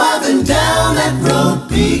know I've been down that road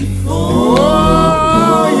before. Oh,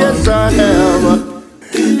 yes I have.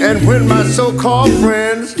 And when my so-called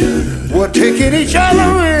friends were taking each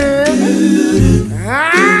other in, I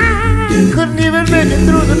couldn't even make it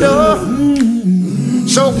through the door.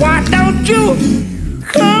 So why don't you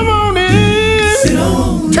come on in,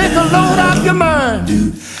 take a load off your mind.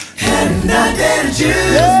 Hadn't I better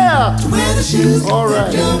choose to wear the shoes? All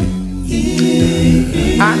right.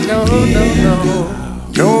 I know.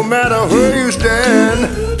 No matter where you stand,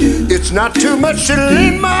 it's not too much to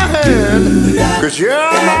lend my hand. 'Cause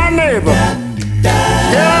you're my neighbor,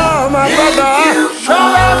 you're my brother,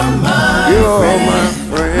 you're my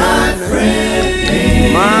friend, my friend,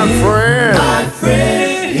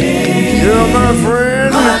 you're my friend,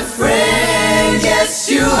 my friend. Yes,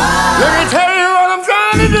 you are. Let me tell you what I'm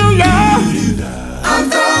trying to do, y'all. I'm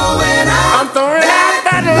throwing out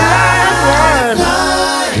that lifeline.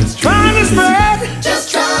 Trying to spread, just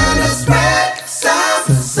trying to spread some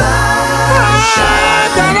sunshine.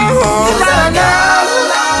 Got a whole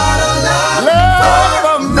lot of love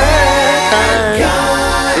for mankind.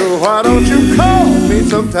 So why don't you call me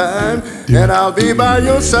sometime and I'll be by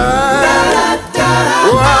your side.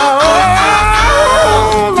 Wow,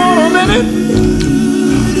 hold on a minute.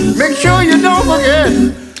 Make sure you don't forget.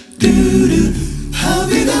 I'll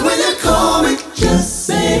be there when you call me. Just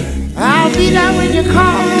say I'll be there when you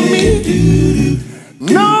call me.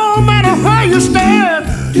 No matter where you stand,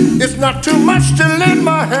 it's not too much to lend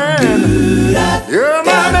my hand. You're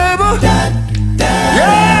my neighbor,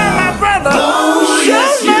 you're my brother,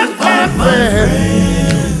 you're my friend.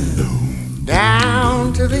 Down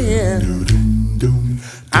to the end,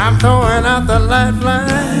 I'm throwing out the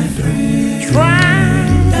lifeline,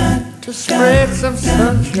 trying to spread some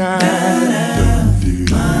sunshine.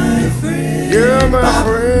 You're my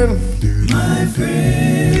friend,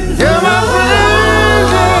 you're my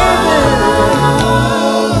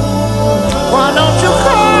friend. Why don't you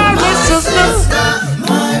call me sister?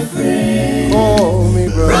 my friend. Call me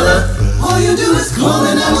brother. All you do is call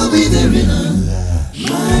and I will be there in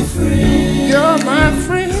my friend. You're my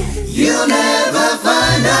friend. You'll never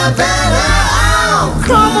find a better out.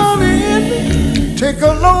 Come on in, take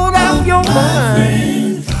a load off your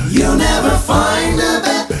mind. You'll never find a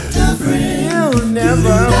better friend. You'll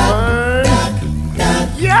never find.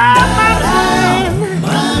 You're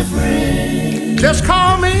my friend. Just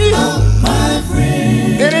call me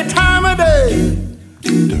any time of day.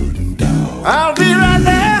 I'll be right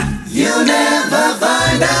there. You'll never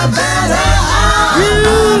find a better out.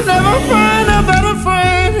 You'll never find a better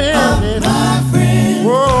friend. My friend.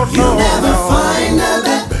 Whoa, You'll never find a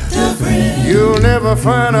better friend. You'll never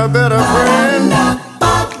find a better friend.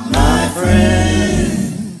 My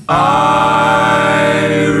friend. I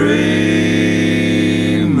remember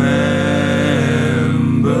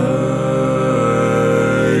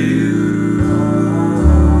you.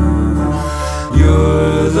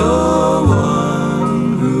 You're the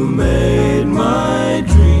one who made my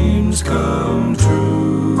dreams come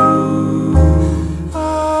true.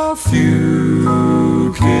 A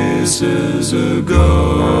few kisses ago,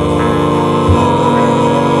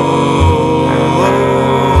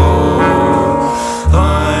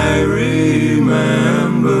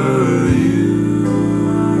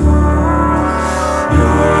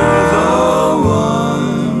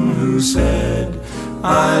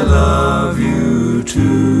 I love you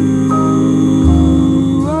too.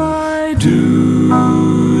 I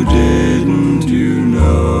do, didn't you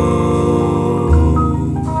know?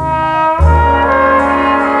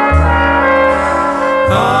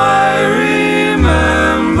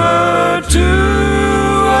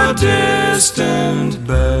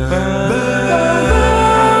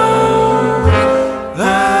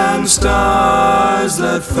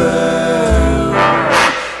 that fell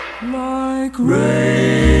like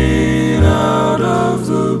rain out of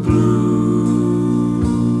the blue.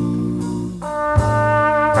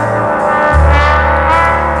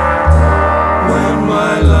 When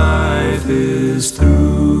my life is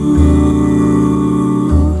through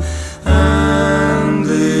and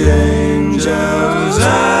the angels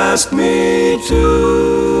ask me to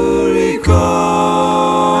recall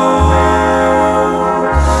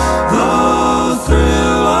the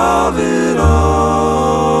thrill of it all,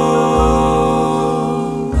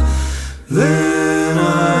 then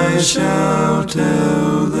I shall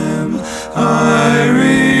tell them I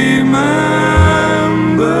remember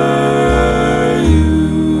you.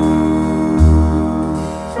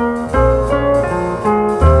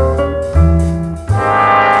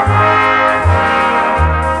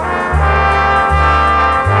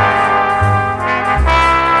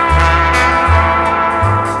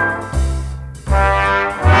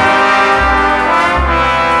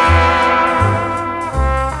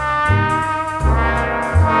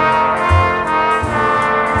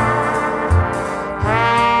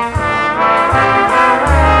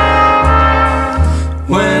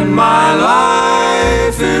 When my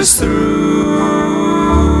life is through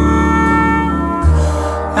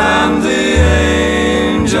and the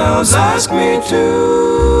angels ask me to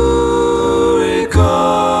recall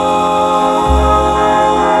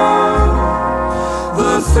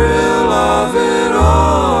the thrill of it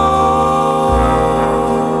all,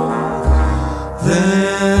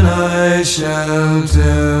 then I shall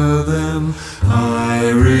tell them I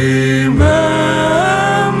remember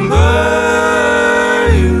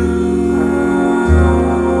you.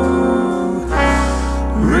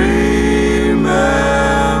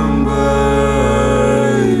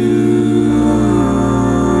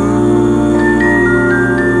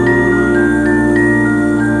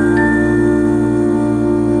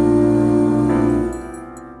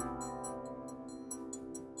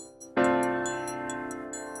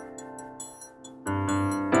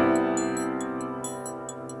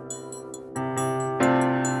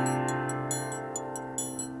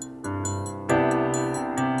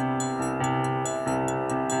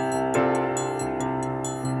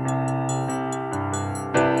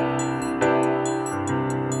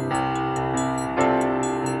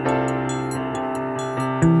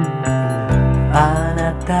あ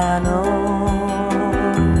なたの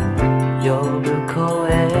呼ぶ声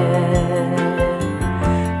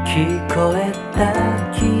聞こえた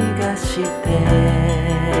気がして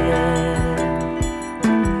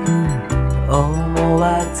思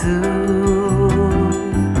わず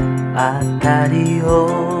あたりを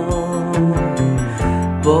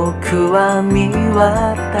僕は見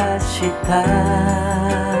渡した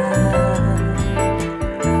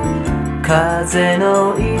風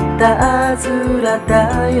のいたずら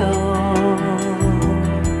だよ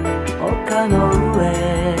丘の上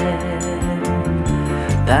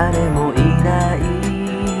誰もいない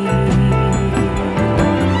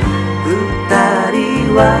二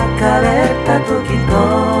人別れた時と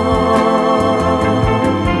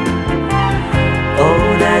同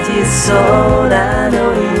じ空の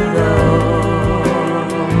色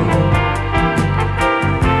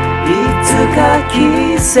いつか季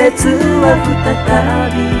節は再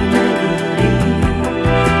び巡り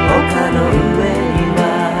丘の上には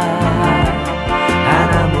花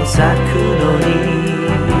も咲くのに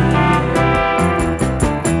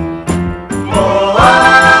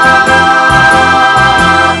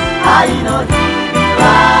愛の日々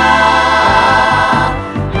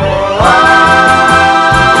は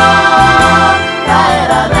帰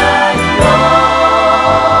らないよ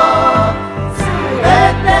すべ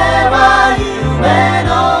ては夢の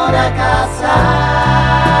中さ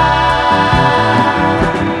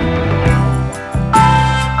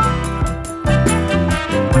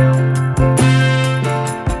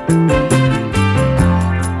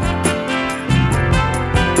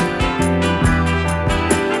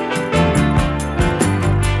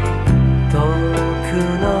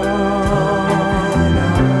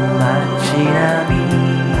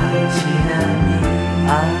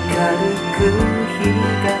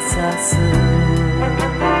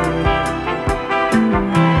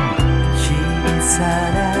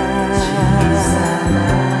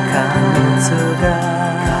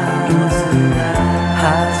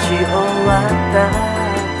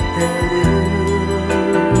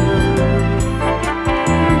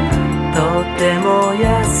優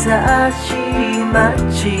しい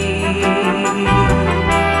街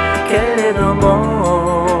けれども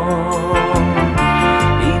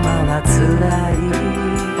今は辛い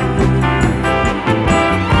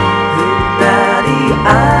二人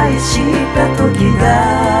愛りした時が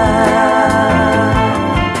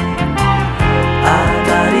あ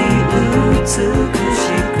まり美し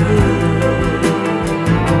く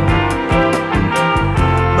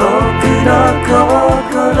僕の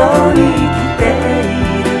心に来て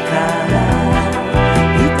いるから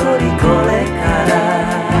一人これから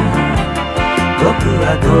僕は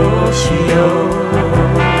どうしよう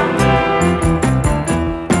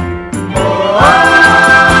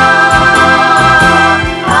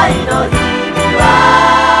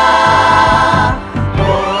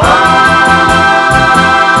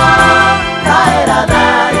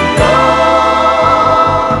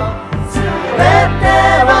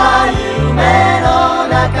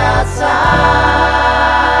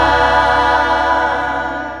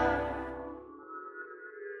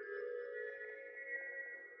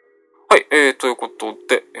ということ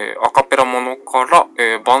で、アカペラものから、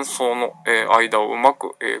伴奏の、間をうま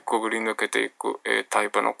く、くぐり抜けていく、タ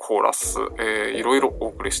イプのコーラス、いろいろお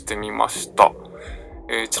送りしてみました。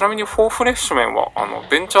ちなみにフォーフレッシュメンは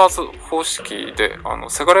ベンチャーズ方式で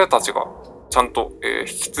せがれたちがちゃんと、引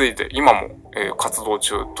き継いで今も、活動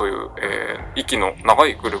中という、息の長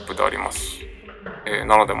いグループであります。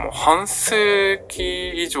なのでもう半世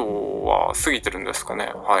紀以上は過ぎてるんですか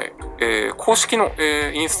ね。はい。公式の、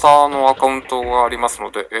インスタのアカウントがあります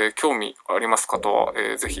ので、興味あります方は、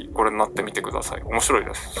ぜひご覧になってみてください。面白い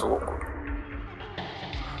です。すごく。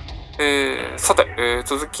さて、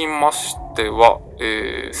続きましては、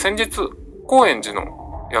先日、高円寺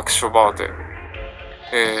の役所バー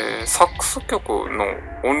で、サックス曲の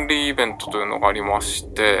オンリーイベントというのがありまし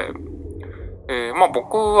て、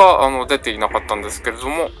僕は出ていなかったんですけれど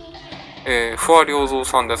も、不破良三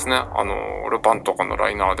さんですね。ルパンとかの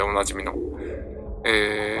ライナーでおなじみの、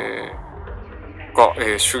が、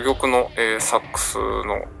珠玉の、サックス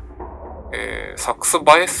の、サックス映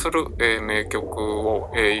えする、名曲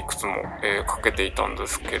を、いくつも、かけていたんで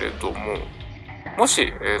すけれども、も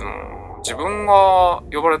し、自分が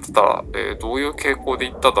呼ばれてたら、どういう傾向で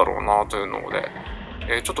いっただろうなというので、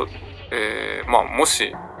ちょっと、も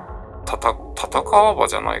し、戦わば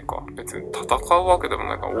じゃないか。別に戦うわけでも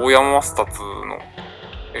ないか。大山マスタツの、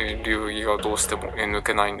流儀がどうしても、抜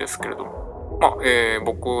けないんですけれども。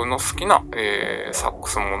僕の好きな、サック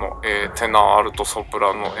スもの、テナー、アルト、ソプ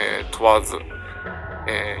ラノ、問わず、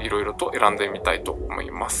いろいろと選んでみたいと思い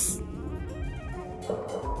ます。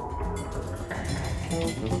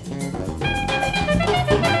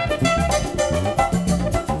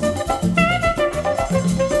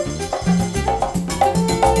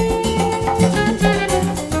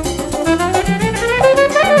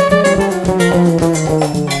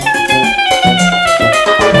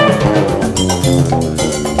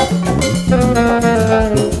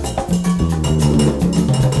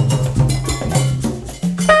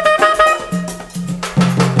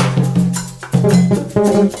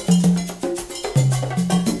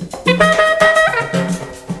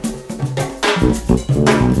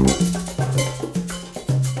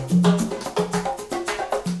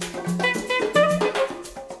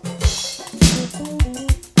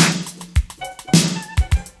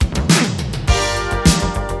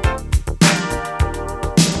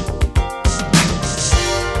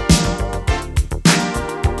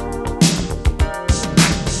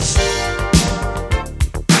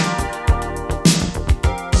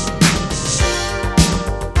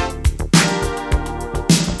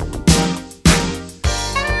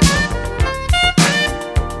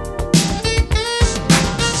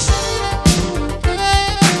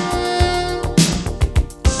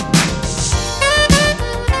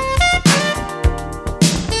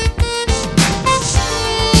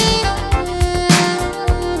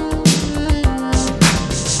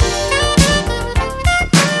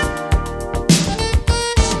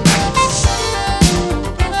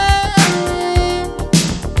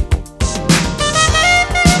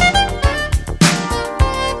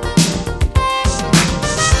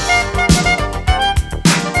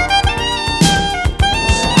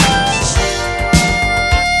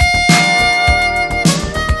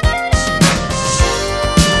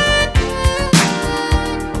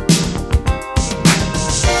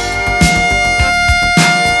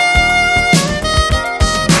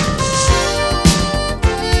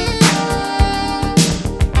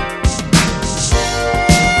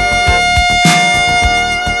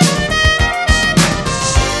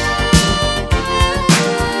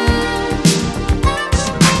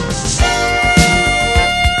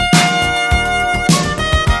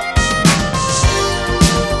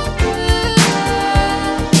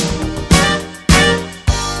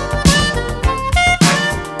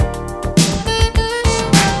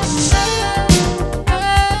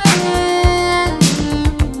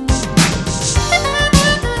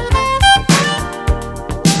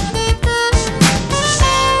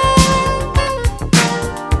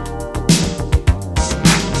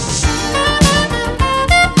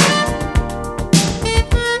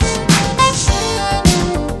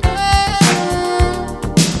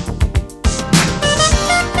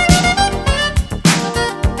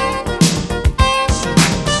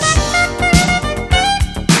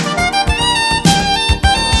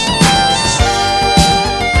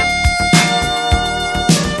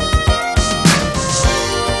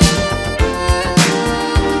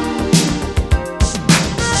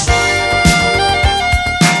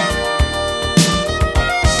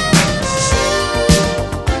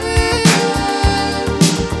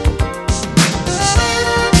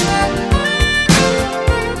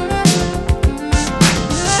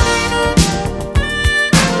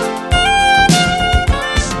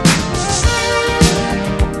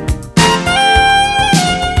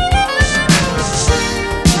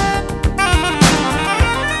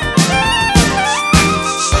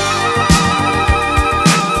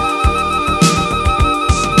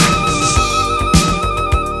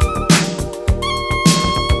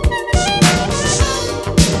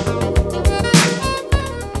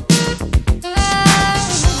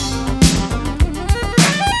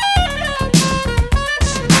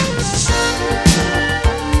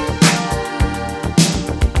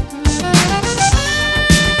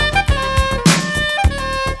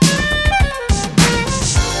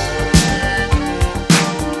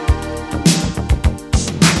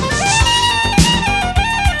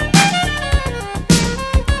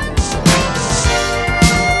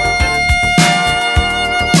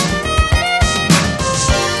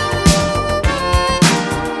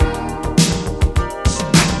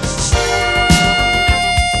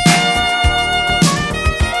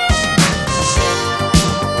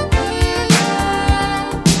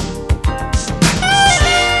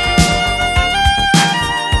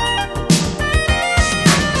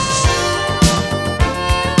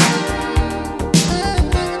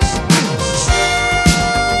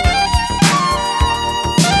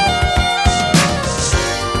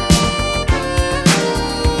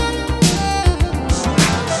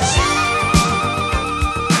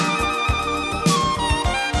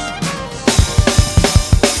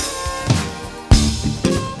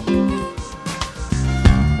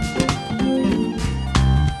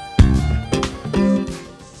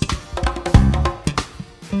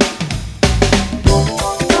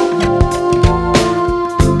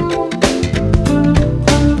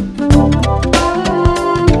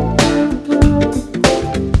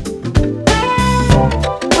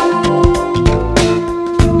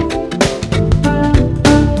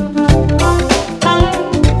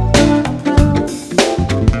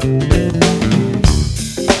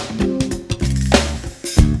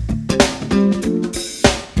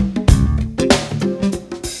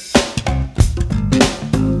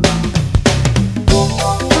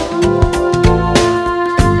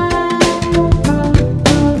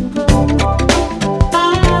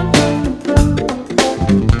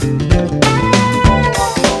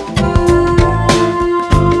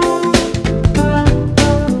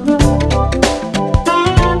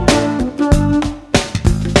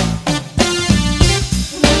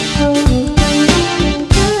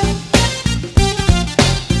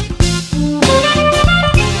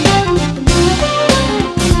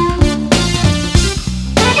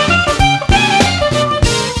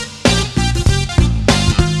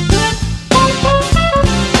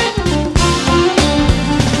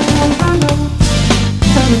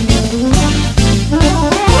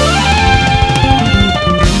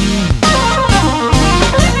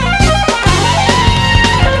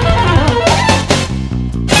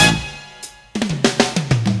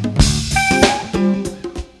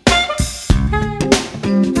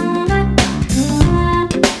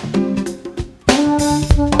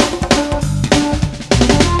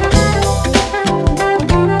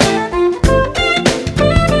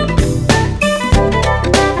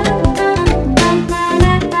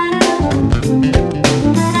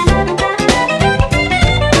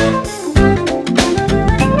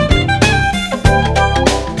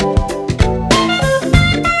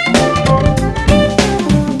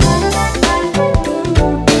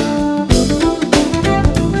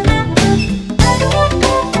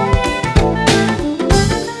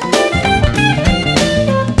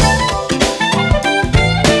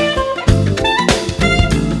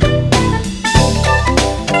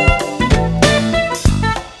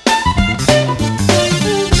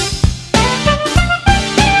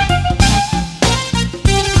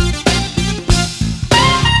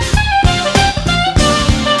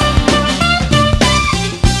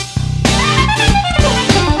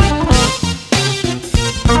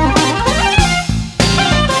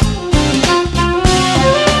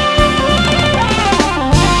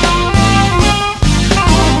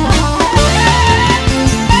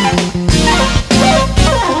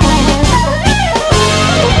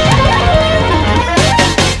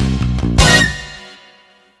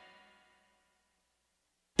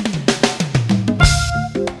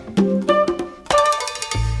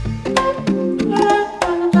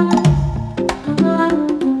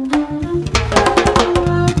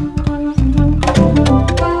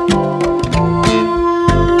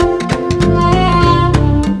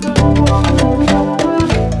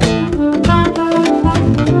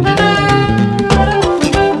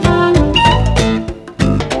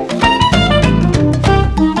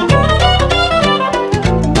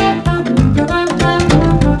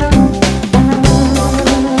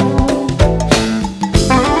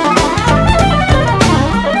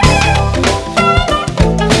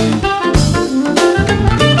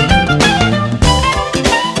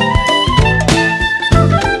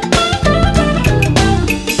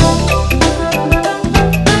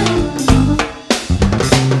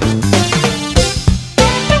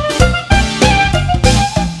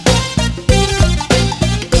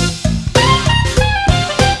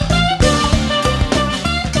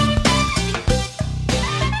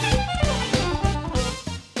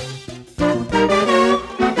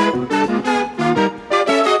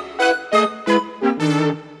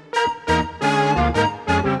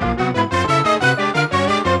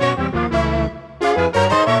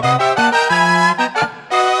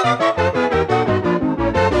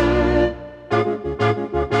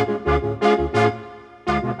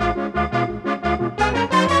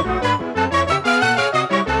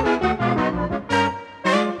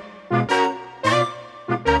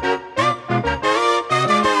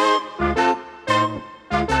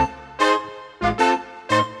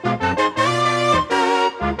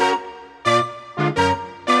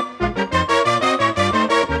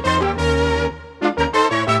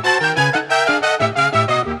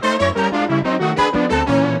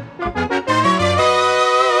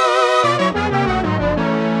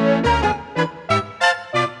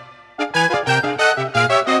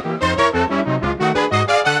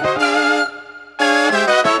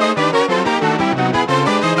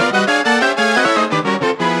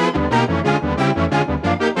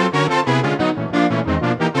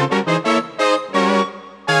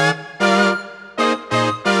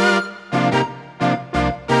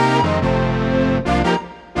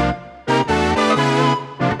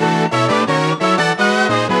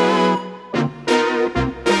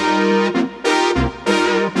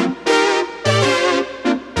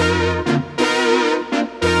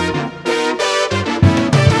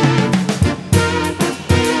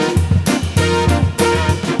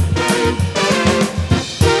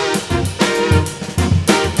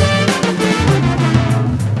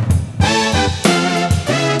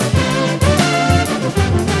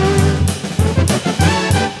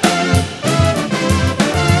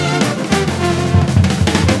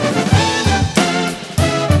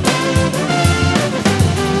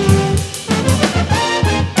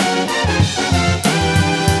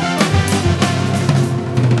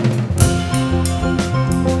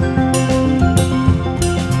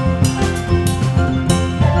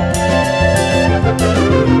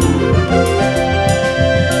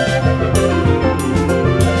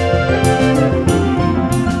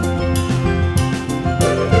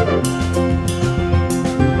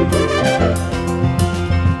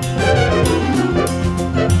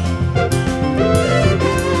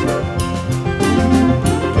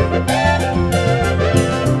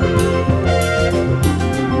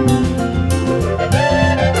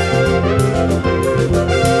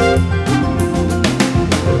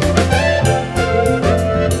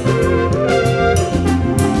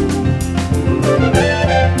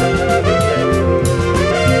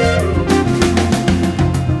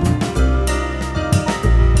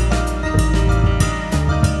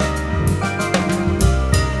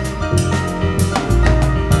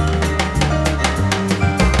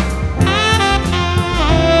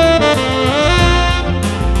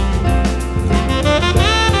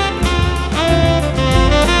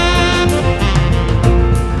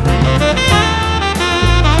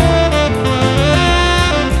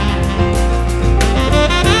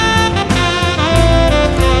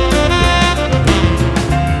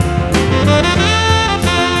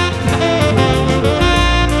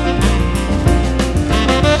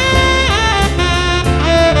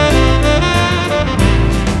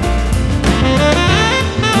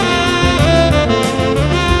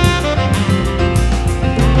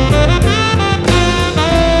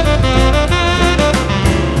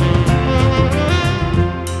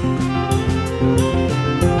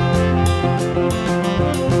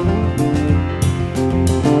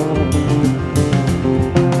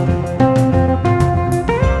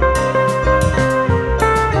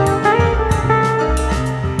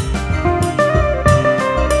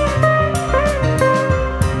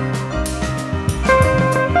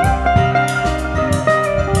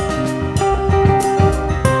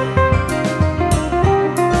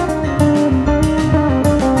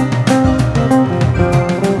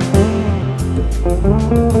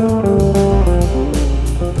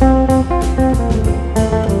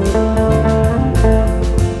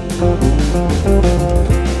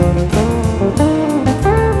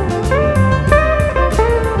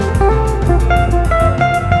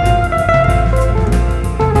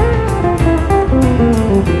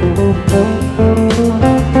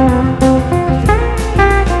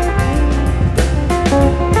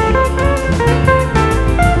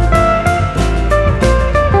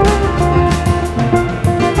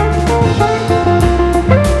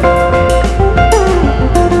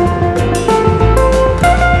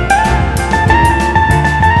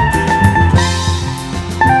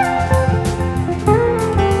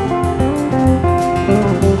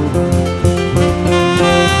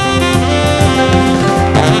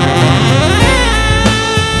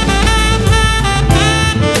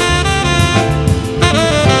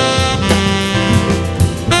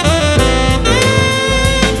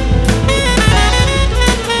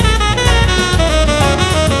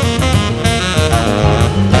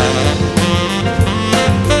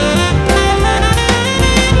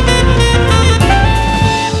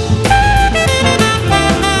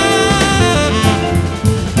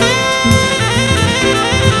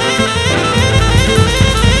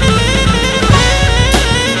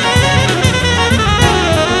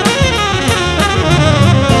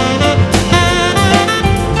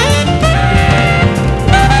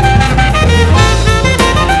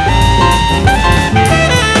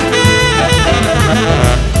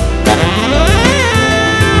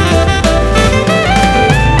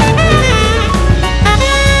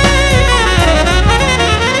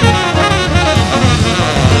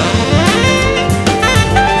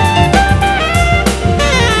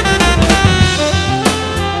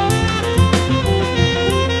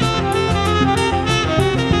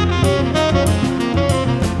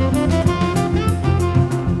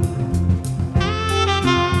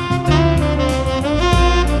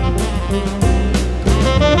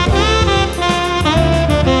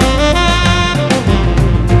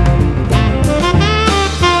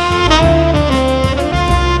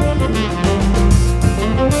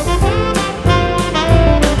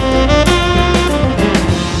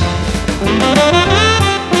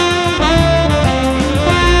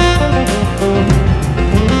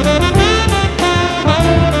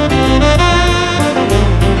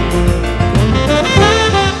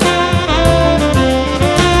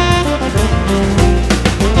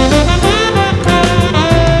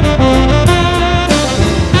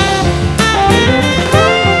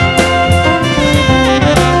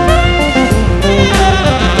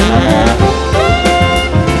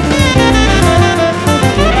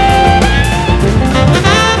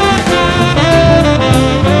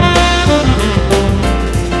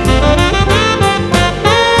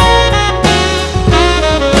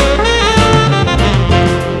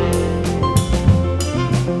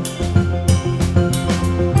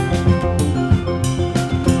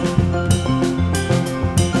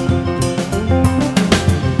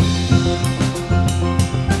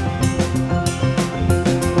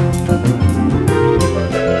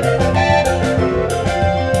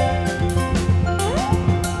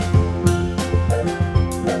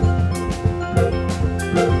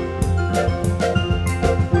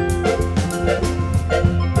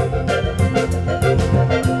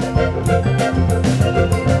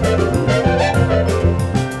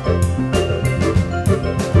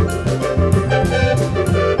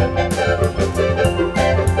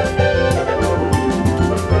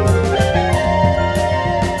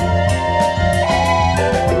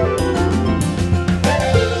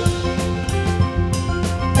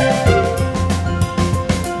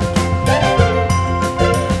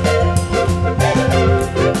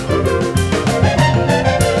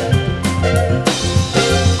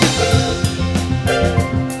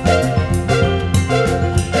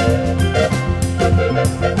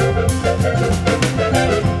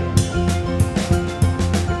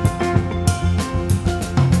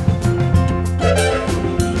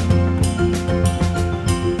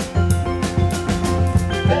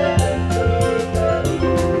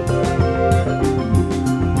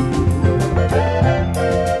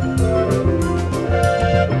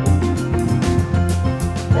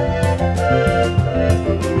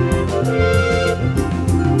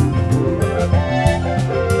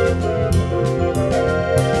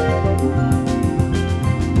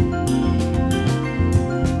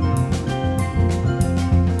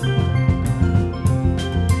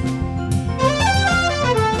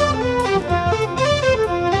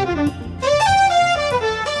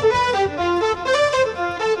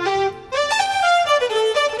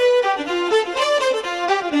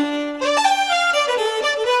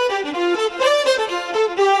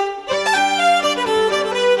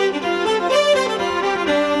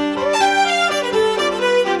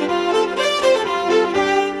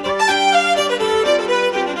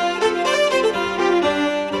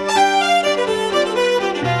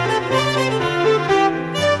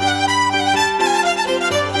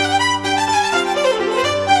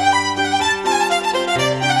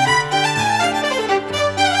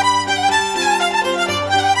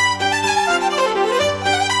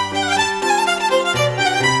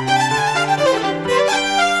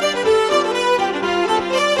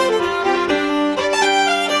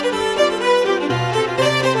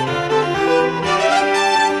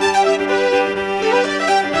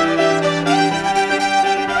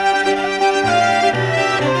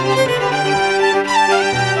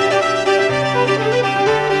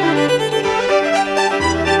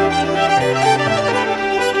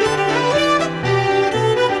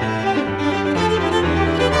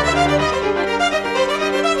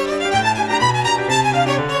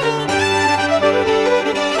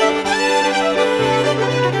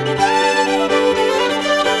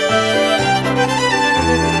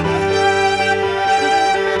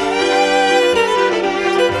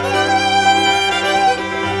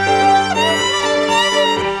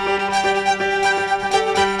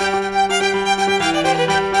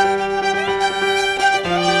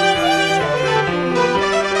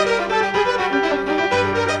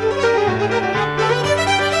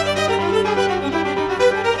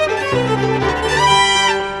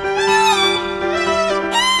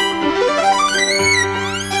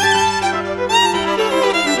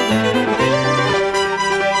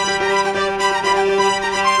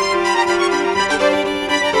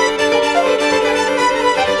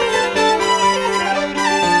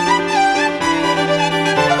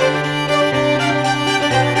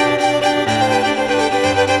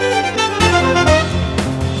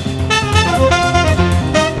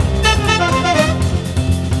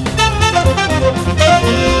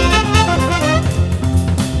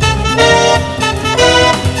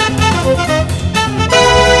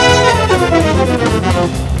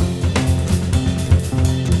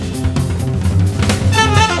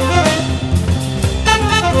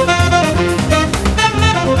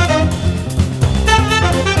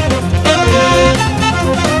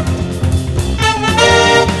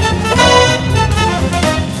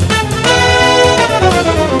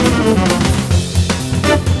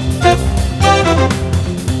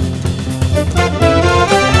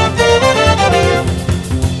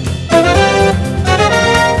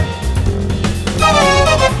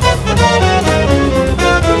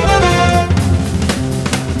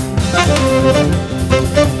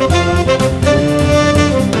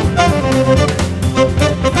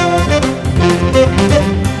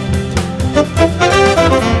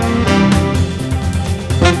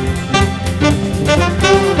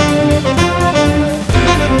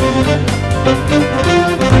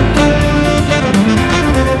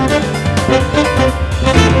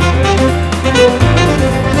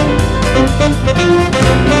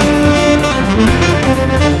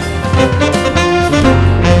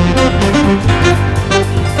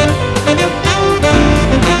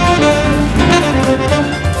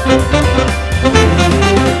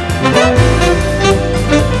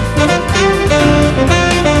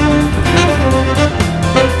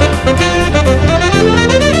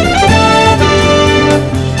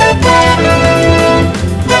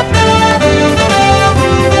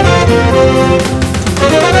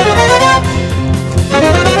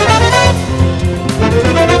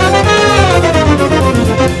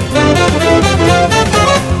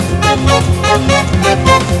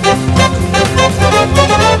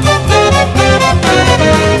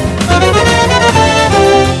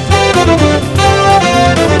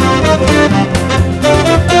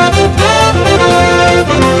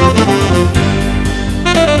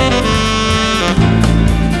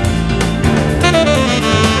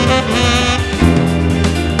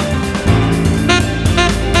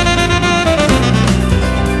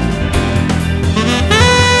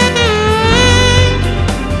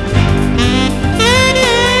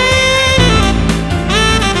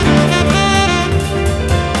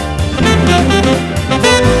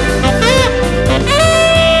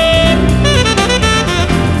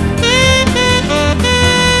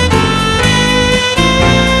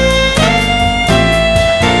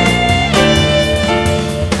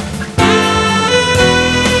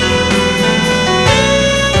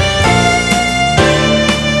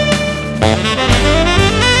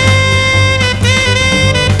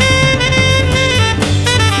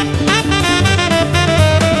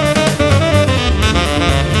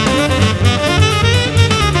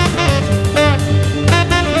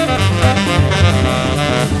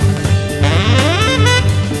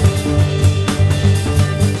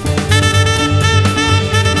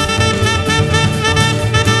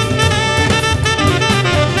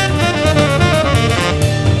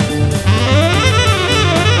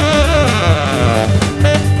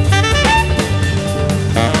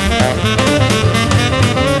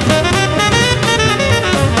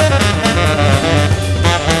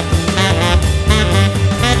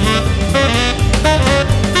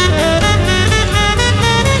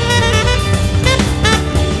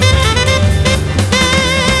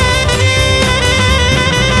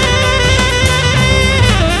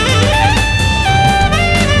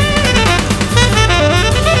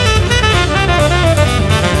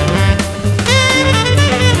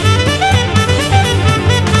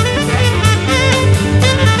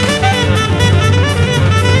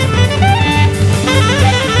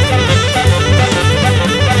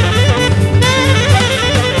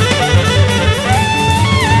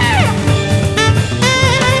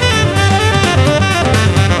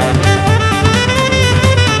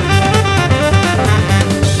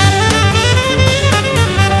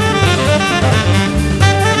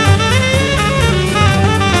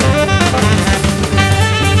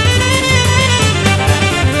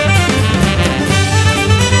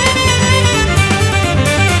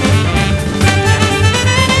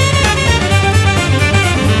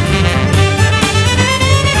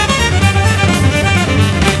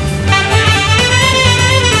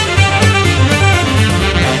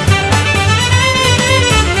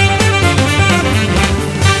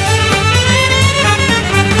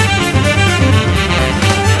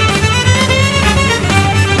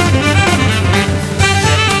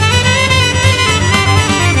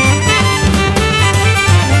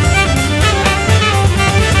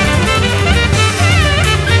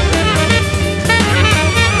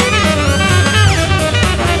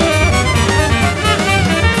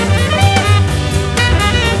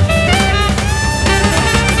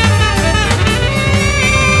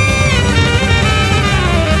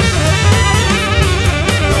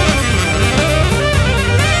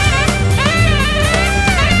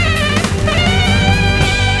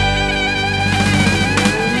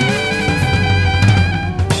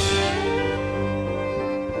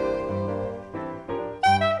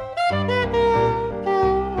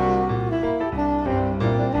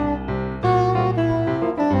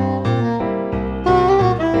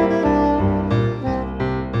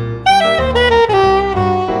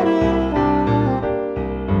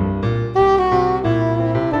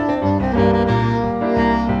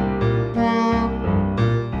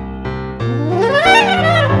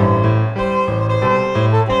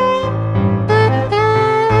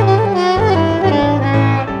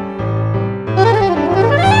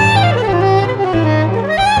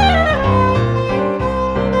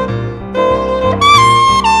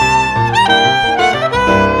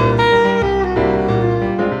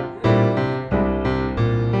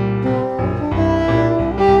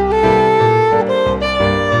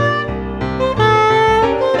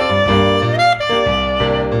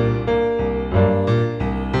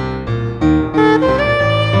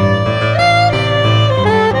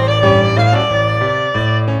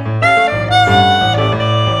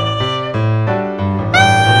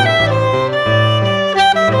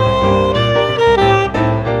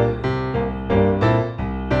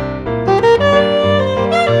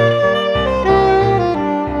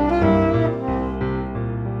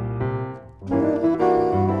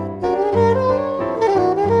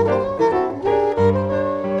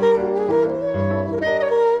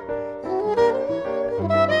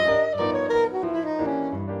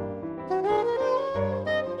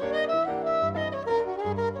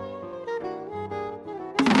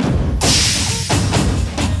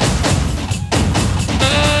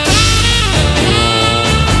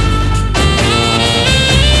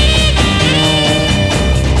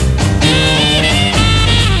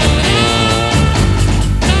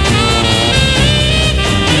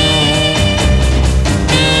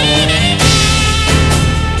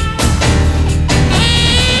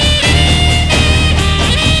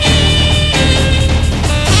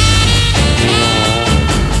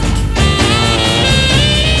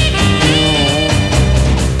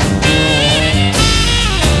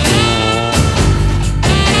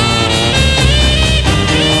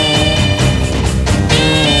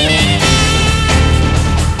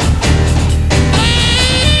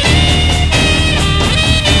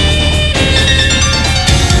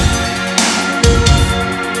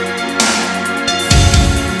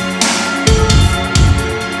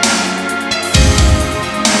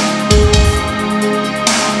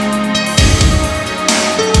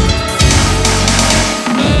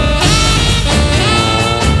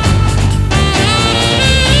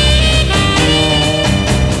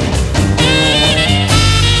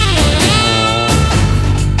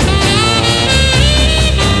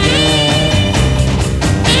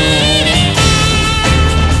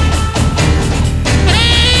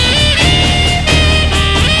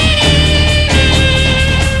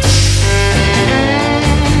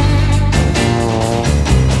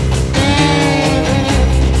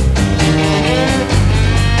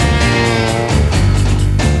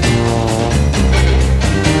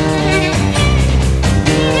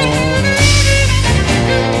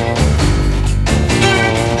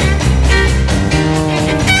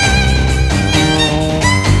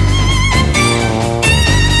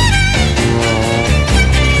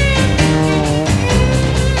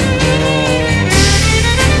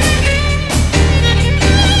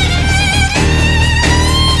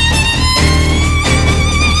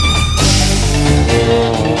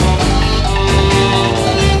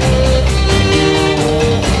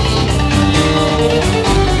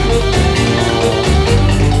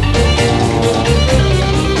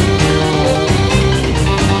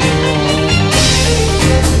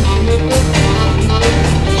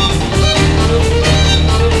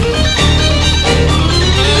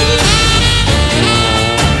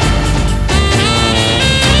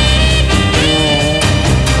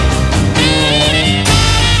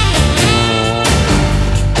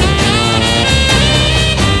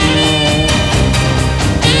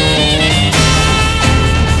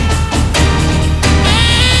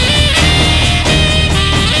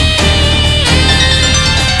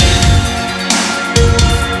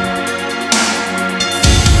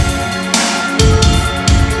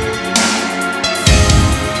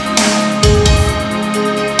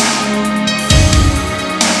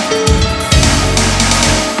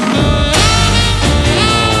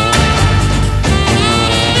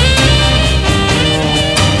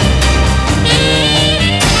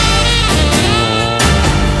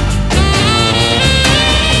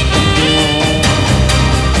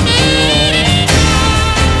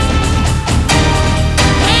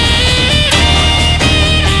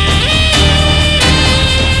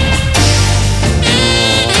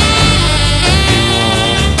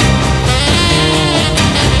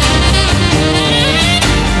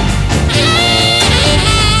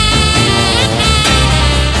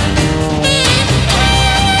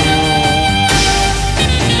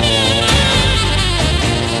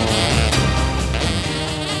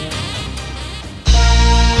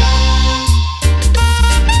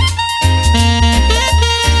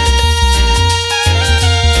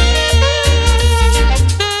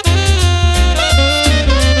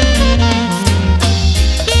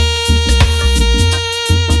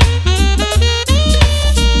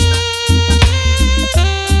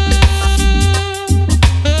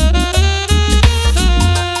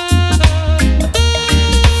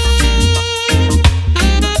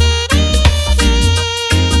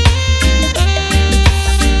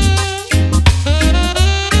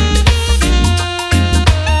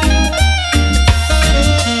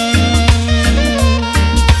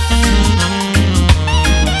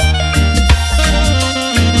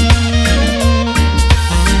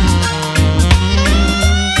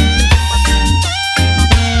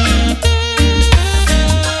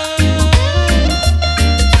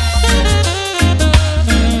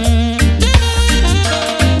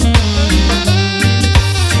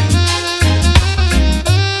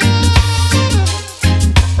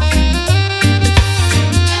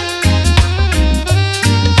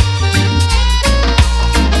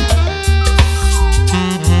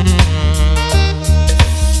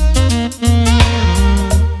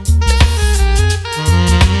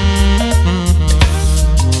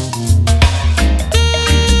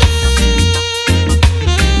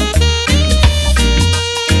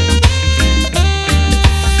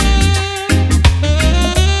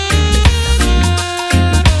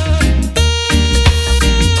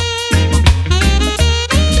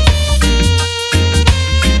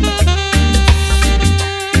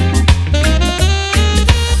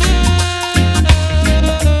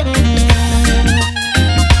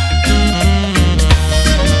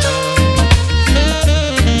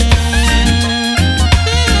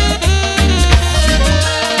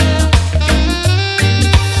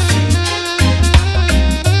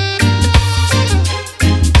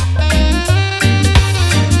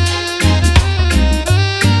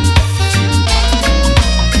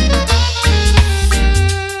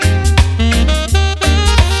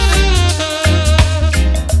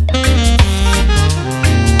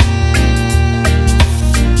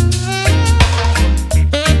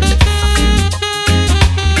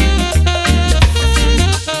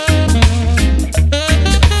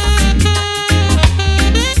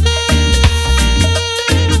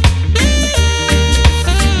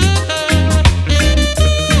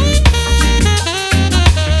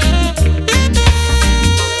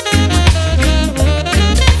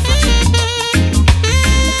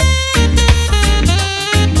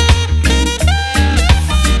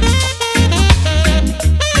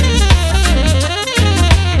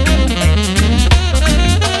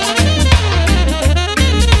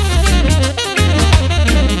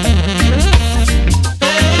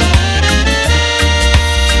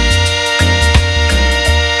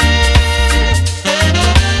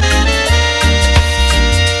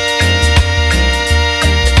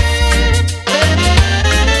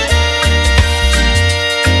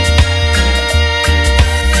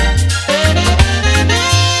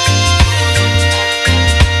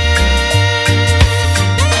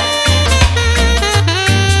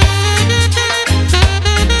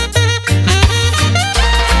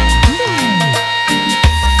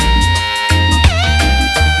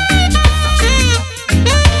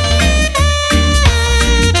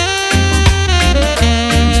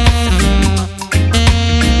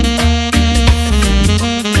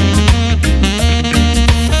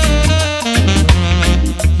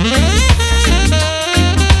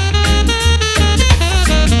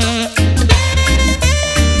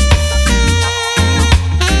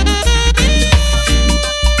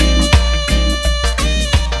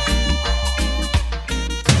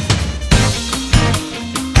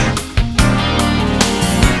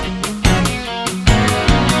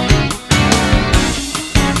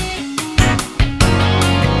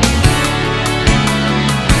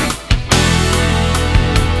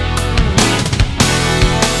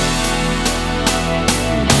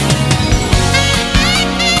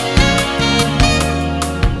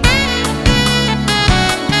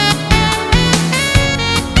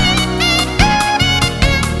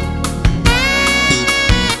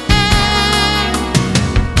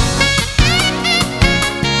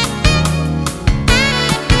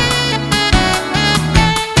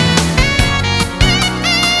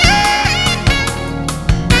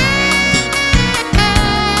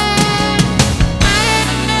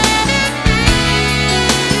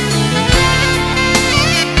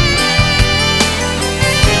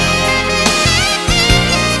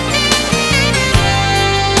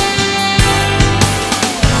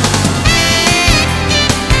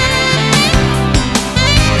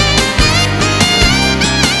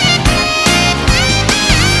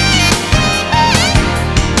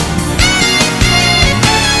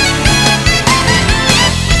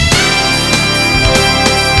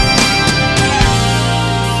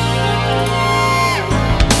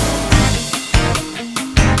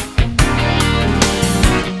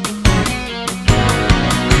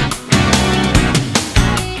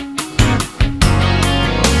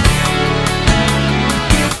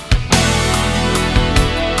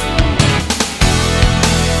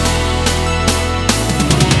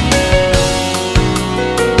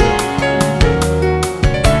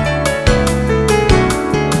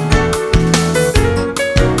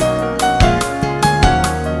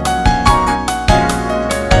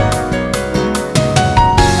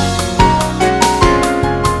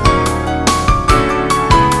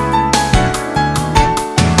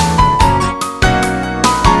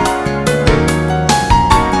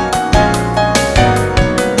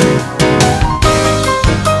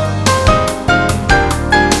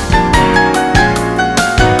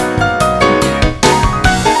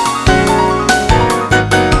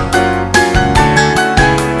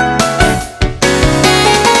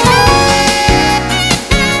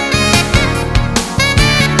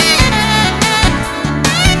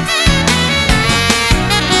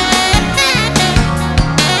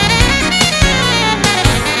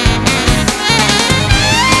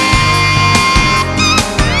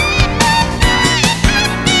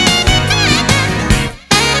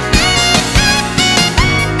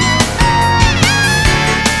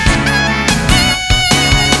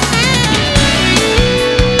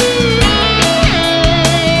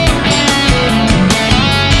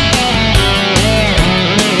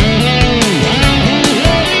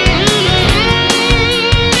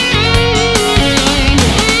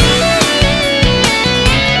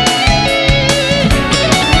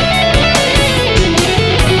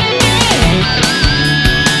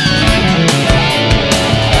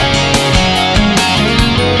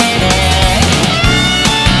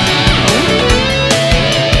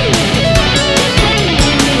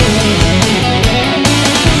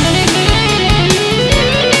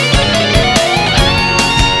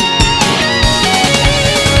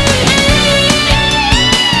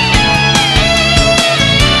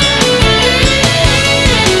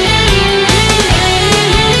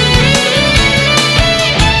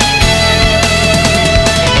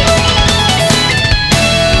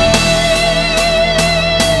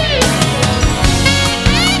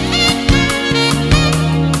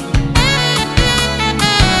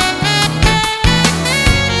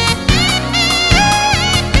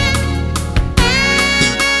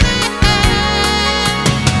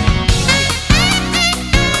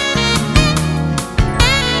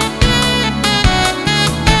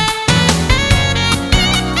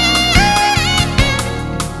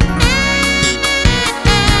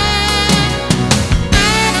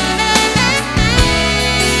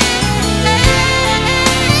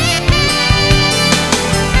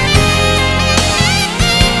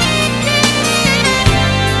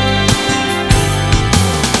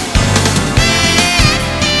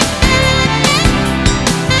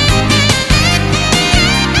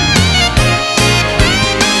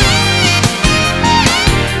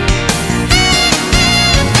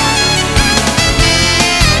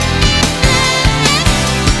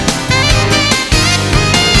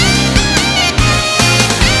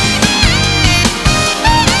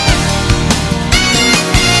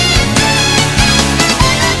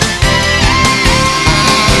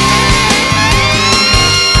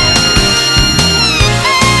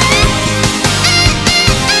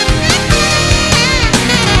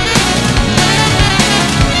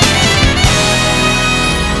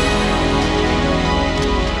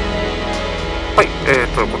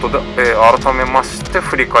ことで、改めまして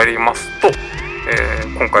振り返りますと、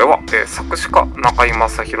今回は、作詞家中居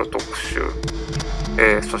正広特集、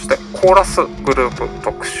そしてコーラスグループ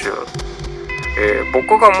特集、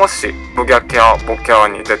僕がもしブギャキャーボキャー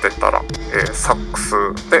に出てたら、サックス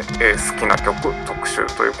で、好きな曲特集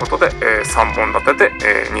ということで、3本立て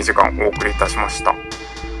で、2時間お送りいたしました。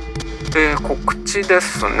告知で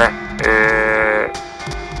すね、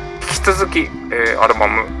引き続き、アルバ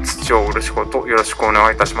ム土を売る仕事よろしくお願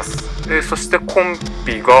いいたします。そしてコン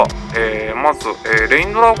ピが、まず、レイ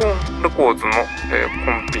ンドラゴンレコーズの、コ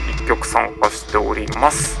ンピ1曲参加しておりま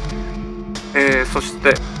す。そし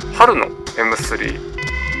て春の M3、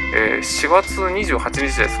4月28日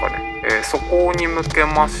ですかね、そこに向け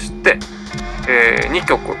まして、2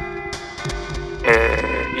曲、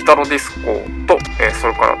イタロディスコと、そ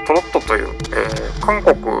れからトロットという、韓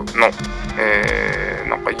国の、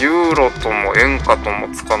なんかユーロとも演歌とも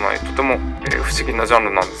つかないとても、不思議なジャン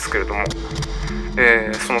ルなんですけれども、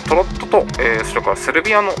そのトロットと、それからセル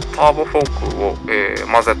ビアのターボフォークを、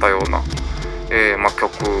混ぜたような、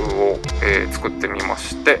曲を、作ってみま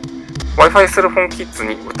して、Wi-Fi セルフォンキッズ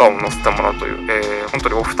に歌を載せてもらうという、本当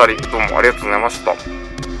にお二人どうもありがとうございました。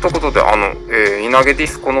ということで、稲毛ディ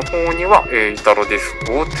スコの方には、イタロディス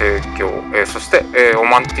コを提供、そして、オ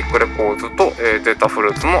マンティックレコーズと、データフ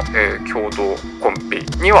ルーツの、共同コンピ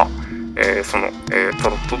には、その、ト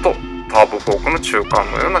ロットとターボフォークの中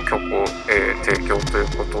間のような曲を、提供という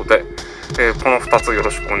ことで、この2つよ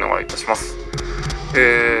ろしくお願いいたします。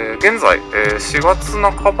現在、4月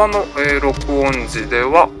半ばの、録音時で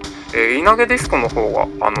は、稲毛ディスコの方が、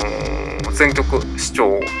全曲視聴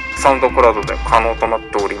をサウンドクラウドで可能となっ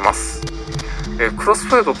ております。クロス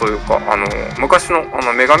フェードというか、昔の、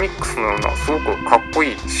メガミックスのようなすごくかっこ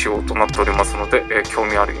いい仕様となっておりますので、興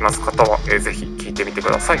味あります方は、ぜひ聴いてみてく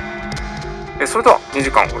ださい。それでは2時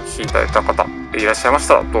間お聴きいただいた方いらっしゃいまし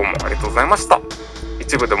たらどうもありがとうございました。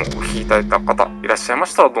一部でもお聴きいただいた方いらっしゃいま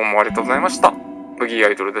したらどうもありがとうございました。ブギーア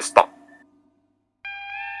イドルでした。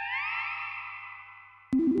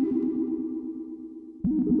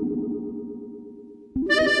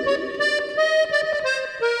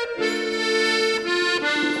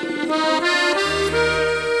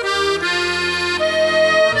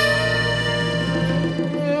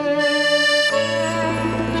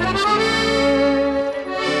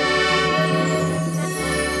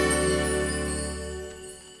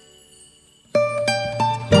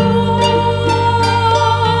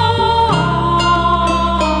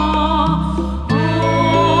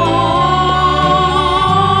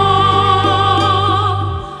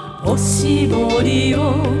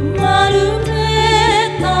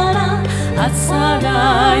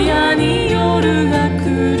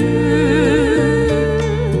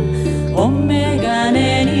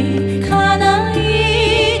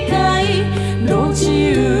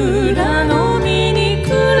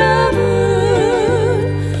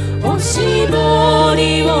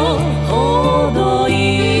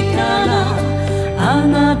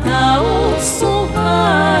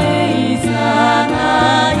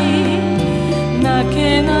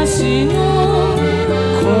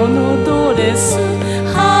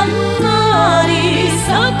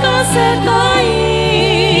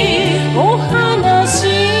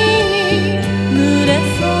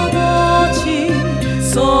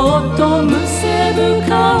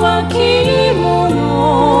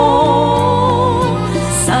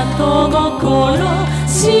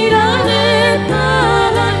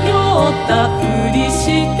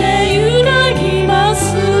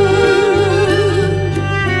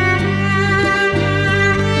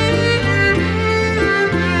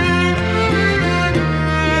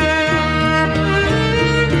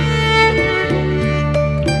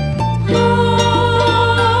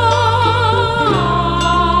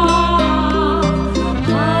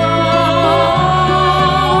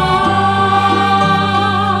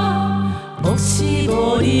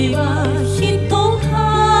絞りは一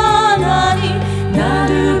花にな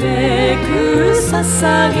るべ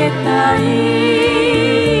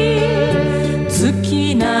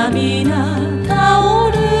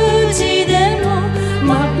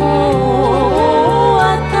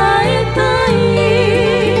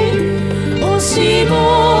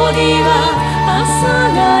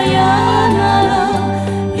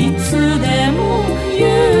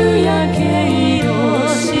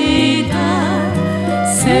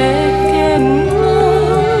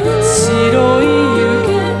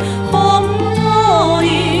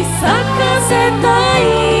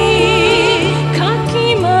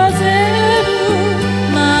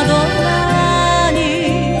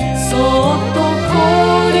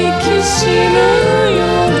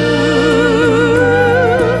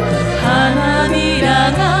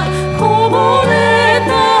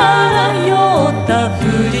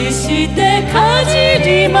してかじ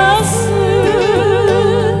ります。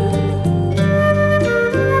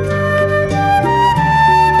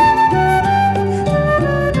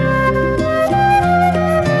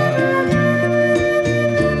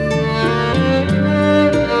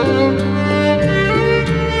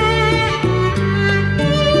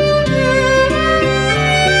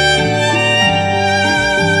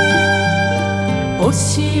お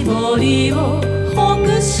しぼりをほ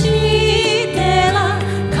ぐしては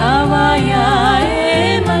川や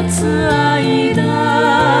へ待つ間、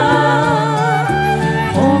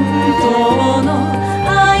本当の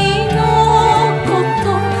愛のこと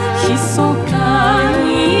密かに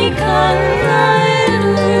考える。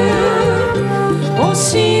お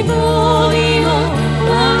しぼりを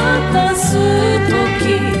渡すとき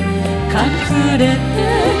隠れて